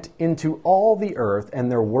sound went into all the earth, and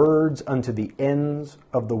their words unto the ends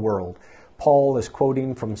of the world. Paul is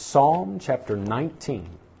quoting from Psalm chapter 19.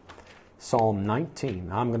 Psalm 19.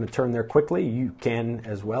 I'm going to turn there quickly. You can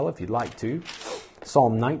as well if you'd like to.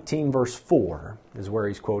 Psalm 19 verse 4 is where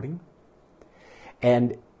he's quoting.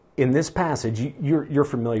 And in this passage, you're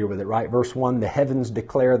familiar with it, right? Verse 1, the heavens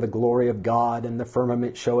declare the glory of God, and the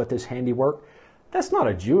firmament showeth his handiwork. That's not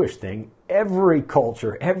a Jewish thing. Every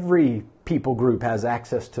culture, every people group has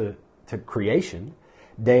access to creation.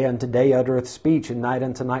 Day unto day uttereth speech, and night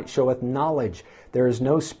unto night showeth knowledge. There is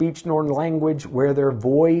no speech nor language where their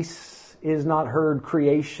voice is not heard.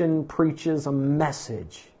 Creation preaches a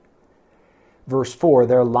message. Verse 4,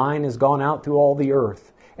 their line is gone out through all the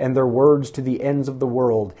earth, and their words to the ends of the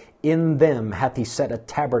world. In them hath he set a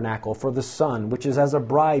tabernacle for the sun, which is as a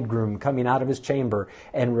bridegroom coming out of his chamber,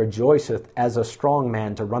 and rejoiceth as a strong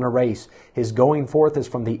man to run a race. His going forth is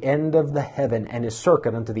from the end of the heaven, and his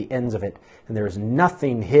circuit unto the ends of it. And there is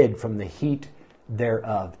nothing hid from the heat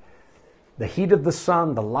thereof. The heat of the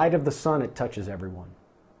sun, the light of the sun, it touches everyone.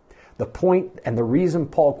 The point and the reason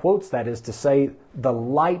Paul quotes that is to say the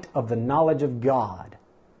light of the knowledge of God.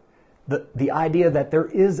 The idea that there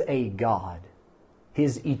is a God.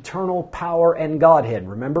 His eternal power and Godhead.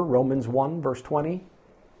 Remember Romans 1 verse 20?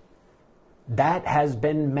 That has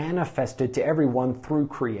been manifested to everyone through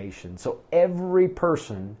creation. So every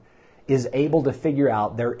person is able to figure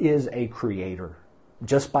out there is a creator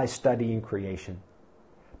just by studying creation.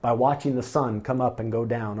 By watching the sun come up and go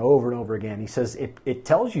down over and over again. He says it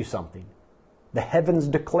tells you something. The heavens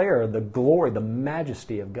declare the glory, the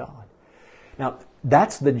majesty of God. Now,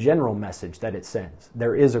 that's the general message that it sends.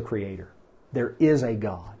 There is a creator. There is a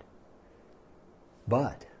God.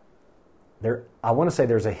 But I want to say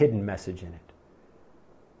there's a hidden message in it.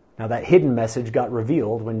 Now, that hidden message got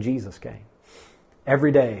revealed when Jesus came.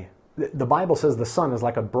 Every day, the Bible says the Son is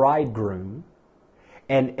like a bridegroom,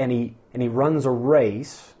 and he runs a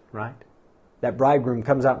race, right? That bridegroom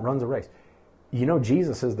comes out and runs a race. You know,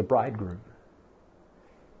 Jesus is the bridegroom.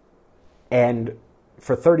 And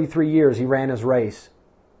for 33 years, he ran his race.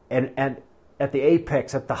 And at the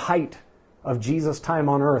apex, at the height of Jesus' time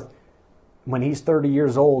on earth, when he's 30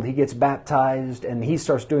 years old, he gets baptized and he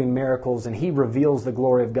starts doing miracles and he reveals the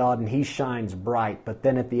glory of God and he shines bright. But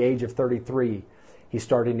then at the age of 33, he's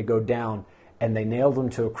starting to go down, and they nailed him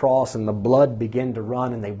to a cross and the blood began to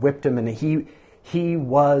run and they whipped him, and he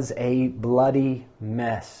was a bloody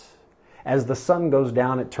mess. As the sun goes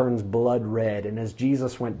down, it turns blood red. And as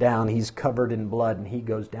Jesus went down, he's covered in blood and he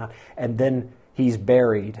goes down. And then he's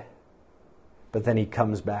buried. But then he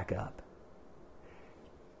comes back up.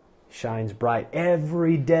 Shines bright.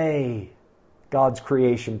 Every day, God's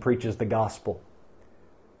creation preaches the gospel.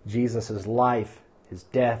 Jesus' life, his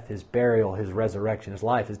death, his burial, his resurrection. His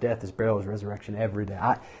life, his death, his burial, his resurrection every day.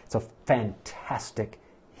 It's a fantastic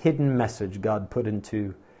hidden message God put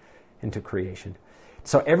into creation.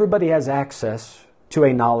 So everybody has access to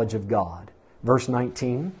a knowledge of God. Verse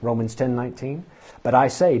 19, Romans 10:19. But I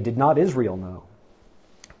say, did not Israel know?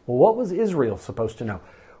 Well, what was Israel supposed to know?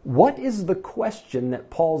 What is the question that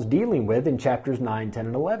Paul's dealing with in chapters 9, 10,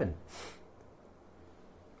 and 11?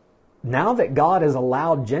 Now that God has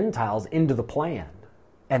allowed Gentiles into the plan,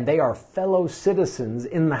 and they are fellow citizens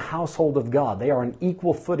in the household of God, they are on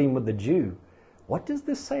equal footing with the Jew, what does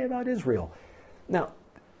this say about Israel? Now,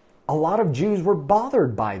 a lot of Jews were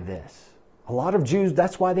bothered by this. A lot of Jews,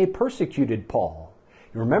 that's why they persecuted Paul.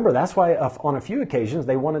 You remember, that's why on a few occasions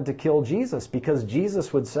they wanted to kill Jesus, because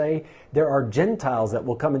Jesus would say, there are Gentiles that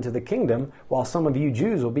will come into the kingdom while some of you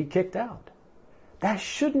Jews will be kicked out. That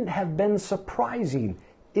shouldn't have been surprising.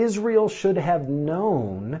 Israel should have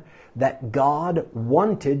known that God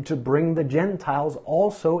wanted to bring the Gentiles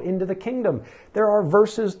also into the kingdom. There are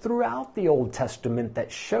verses throughout the Old Testament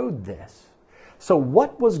that showed this. So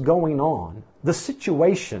what was going on? The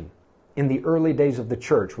situation in the early days of the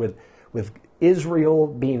church with Israel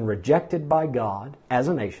being rejected by God as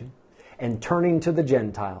a nation and turning to the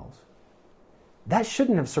Gentiles, that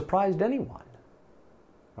shouldn't have surprised anyone,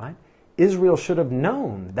 right? Israel should have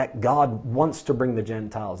known that God wants to bring the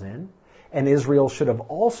Gentiles in, and Israel should have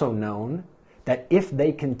also known that if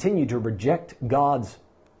they continue to reject God's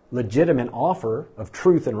legitimate offer of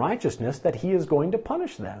truth and righteousness, that he is going to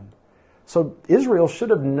punish them. So Israel should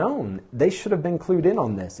have known. They should have been clued in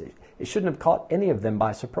on this. It shouldn't have caught any of them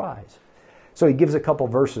by surprise. So he gives a couple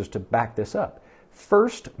verses to back this up.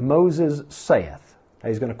 First, Moses saith. Now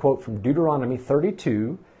he's going to quote from Deuteronomy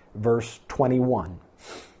 32, verse 21.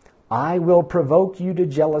 I will provoke you to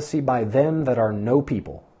jealousy by them that are no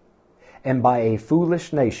people, and by a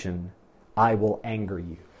foolish nation I will anger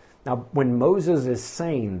you. Now, when Moses is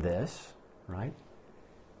saying this, right,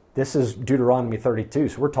 this is Deuteronomy 32,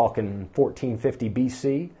 so we're talking 1450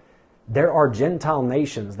 BC. There are Gentile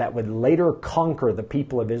nations that would later conquer the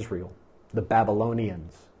people of Israel, the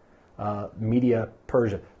Babylonians, Media,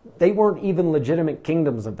 Persia. They weren't even legitimate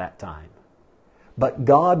kingdoms at that time. But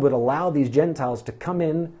God would allow these Gentiles to come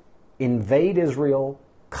in, invade Israel,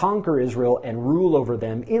 conquer Israel, and rule over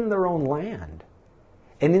them in their own land.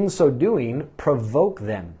 And in so doing, provoke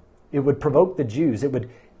them. It would provoke the Jews. It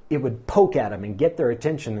would poke at them and get their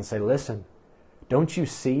attention and say, listen, don't you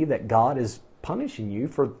see that God is punishing you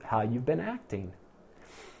for how you've been acting?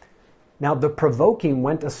 Now, the provoking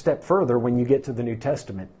went a step further when you get to the New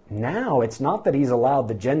Testament. Now, it's not that he's allowed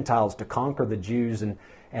the Gentiles to conquer the Jews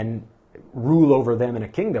and rule over them in a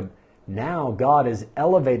kingdom. Now, God has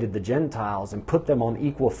elevated the Gentiles and put them on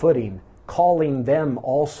equal footing, calling them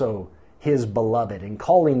also his beloved and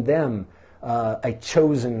calling them a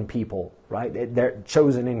chosen people, right? They're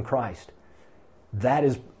chosen in Christ. That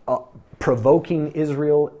is provoking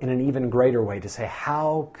Israel in an even greater way to say,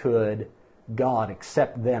 how could God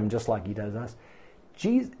accept them just like he does us?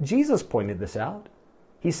 Jesus pointed this out.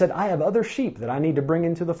 He said, I have other sheep that I need to bring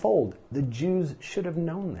into the fold. The Jews should have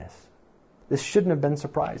known this. This shouldn't have been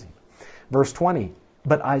surprising. Verse 20,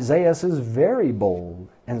 but Isaiah is very bold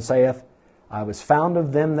and saith, I was found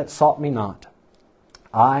of them that sought me not.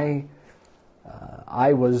 I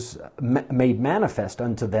was made manifest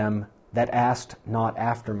unto them that asked not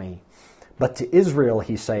after me. But to Israel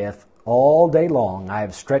he saith, all day long I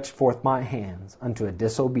have stretched forth my hands unto a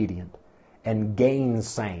disobedient and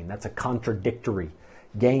gainsaying. That's a contradictory,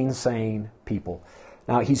 gainsaying people.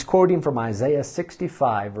 Now he's quoting from Isaiah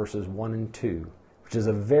 65 verses 1 and 2, which is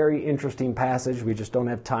a very interesting passage. We just don't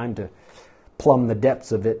have time to plumb the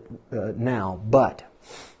depths of it now. But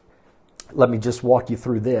let me just walk you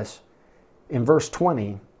through this. In verse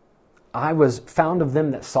 20, I was found of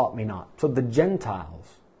them that sought me not. So the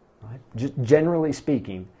Gentiles, right, generally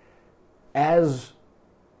speaking, as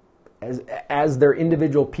their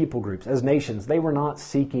individual people groups, as nations, they were not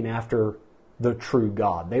seeking after the true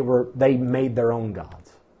God. They made their own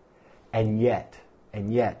gods. And yet,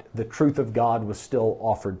 the truth of God was still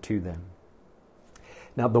offered to them.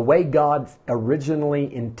 Now, the way God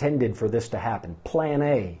originally intended for this to happen, plan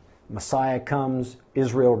A, Messiah comes,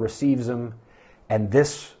 Israel receives him, and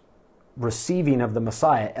this receiving of the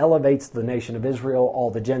Messiah elevates the nation of Israel.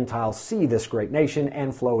 All the Gentiles see this great nation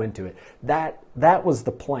and flow into it. That was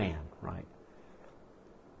the plan, right?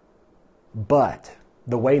 But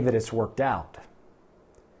the way that it's worked out,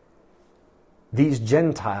 these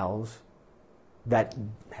Gentiles that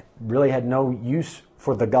really had no use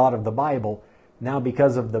for the God of the Bible, now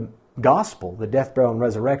because of the gospel, the death, burial, and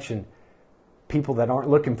resurrection, people that aren't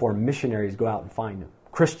looking for him, missionaries go out and find him.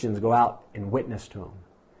 Christians go out and witness to him.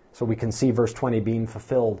 So we can see verse 20 being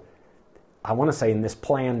fulfilled, I want to say in this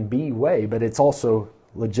plan B way, but it's also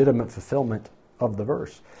legitimate fulfillment of the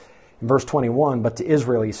verse. In verse 21, but to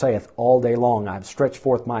Israel he saith, all day long I have stretched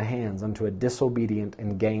forth my hands unto a disobedient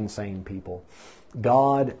and gainsaying people.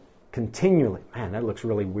 God continually, man, that looks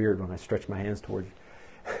really weird when I stretch my hands towards you.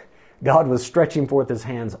 God was stretching forth his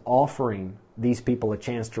hands, offering these people a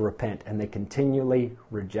chance to repent, and they continually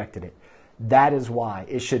rejected it. That is why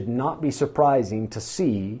it should not be surprising to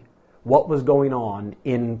see what was going on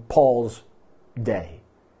in Paul's day,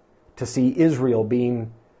 to see Israel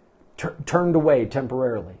being turned away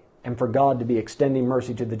temporarily, and for God to be extending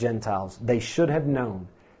mercy to the Gentiles. They should have known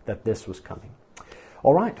that this was coming.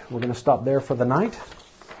 All right, we're going to stop there for the night.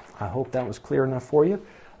 I hope that was clear enough for you.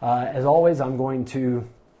 As always, I'm going to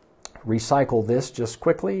recycle this just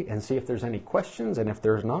quickly and see if there's any questions, and if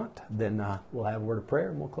there's not, then we'll have a word of prayer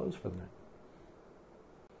and we'll close for the night.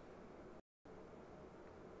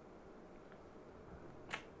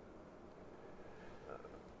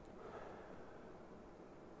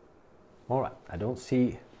 All right, I don't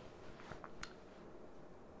see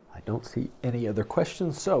any other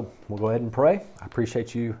questions, so we'll go ahead and pray. I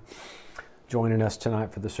appreciate you joining us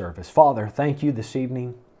tonight for the service. Father, thank you this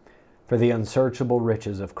evening for the unsearchable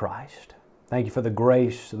riches of Christ. Thank you for the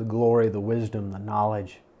grace, the glory, the wisdom, the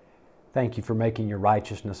knowledge. Thank you for making your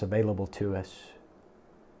righteousness available to us.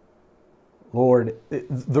 Lord,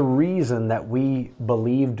 the reason that we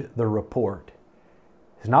believed the report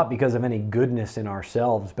is not because of any goodness in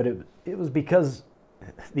ourselves, but it was because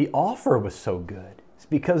the offer was so good. It's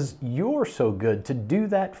because you're so good to do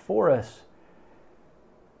that for us.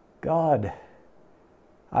 God,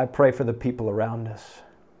 I pray for the people around us.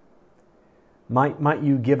 Might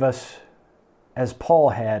you give us, as Paul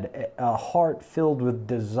had, a heart filled with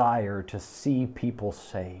desire to see people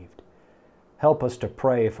saved. Help us to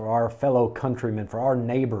pray for our fellow countrymen, for our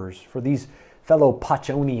neighbors, for these fellow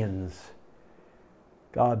Pachonians.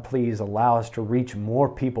 God, please allow us to reach more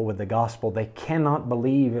people with the gospel. They cannot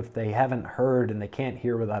believe if they haven't heard, and they can't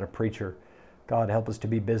hear without a preacher. God, help us to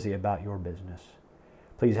be busy about your business.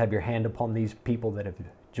 Please have your hand upon these people that have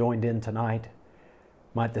joined in tonight.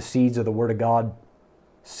 Might the seeds of the Word of God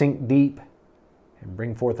sink deep and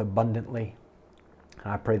bring forth abundantly.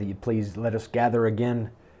 And I pray that you'd please let us gather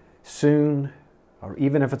again soon, or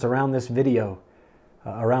even if it's around this video,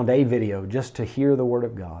 around a video, just to hear the Word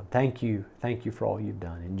of God. Thank you for all you've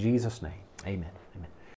done. In Jesus' name, amen.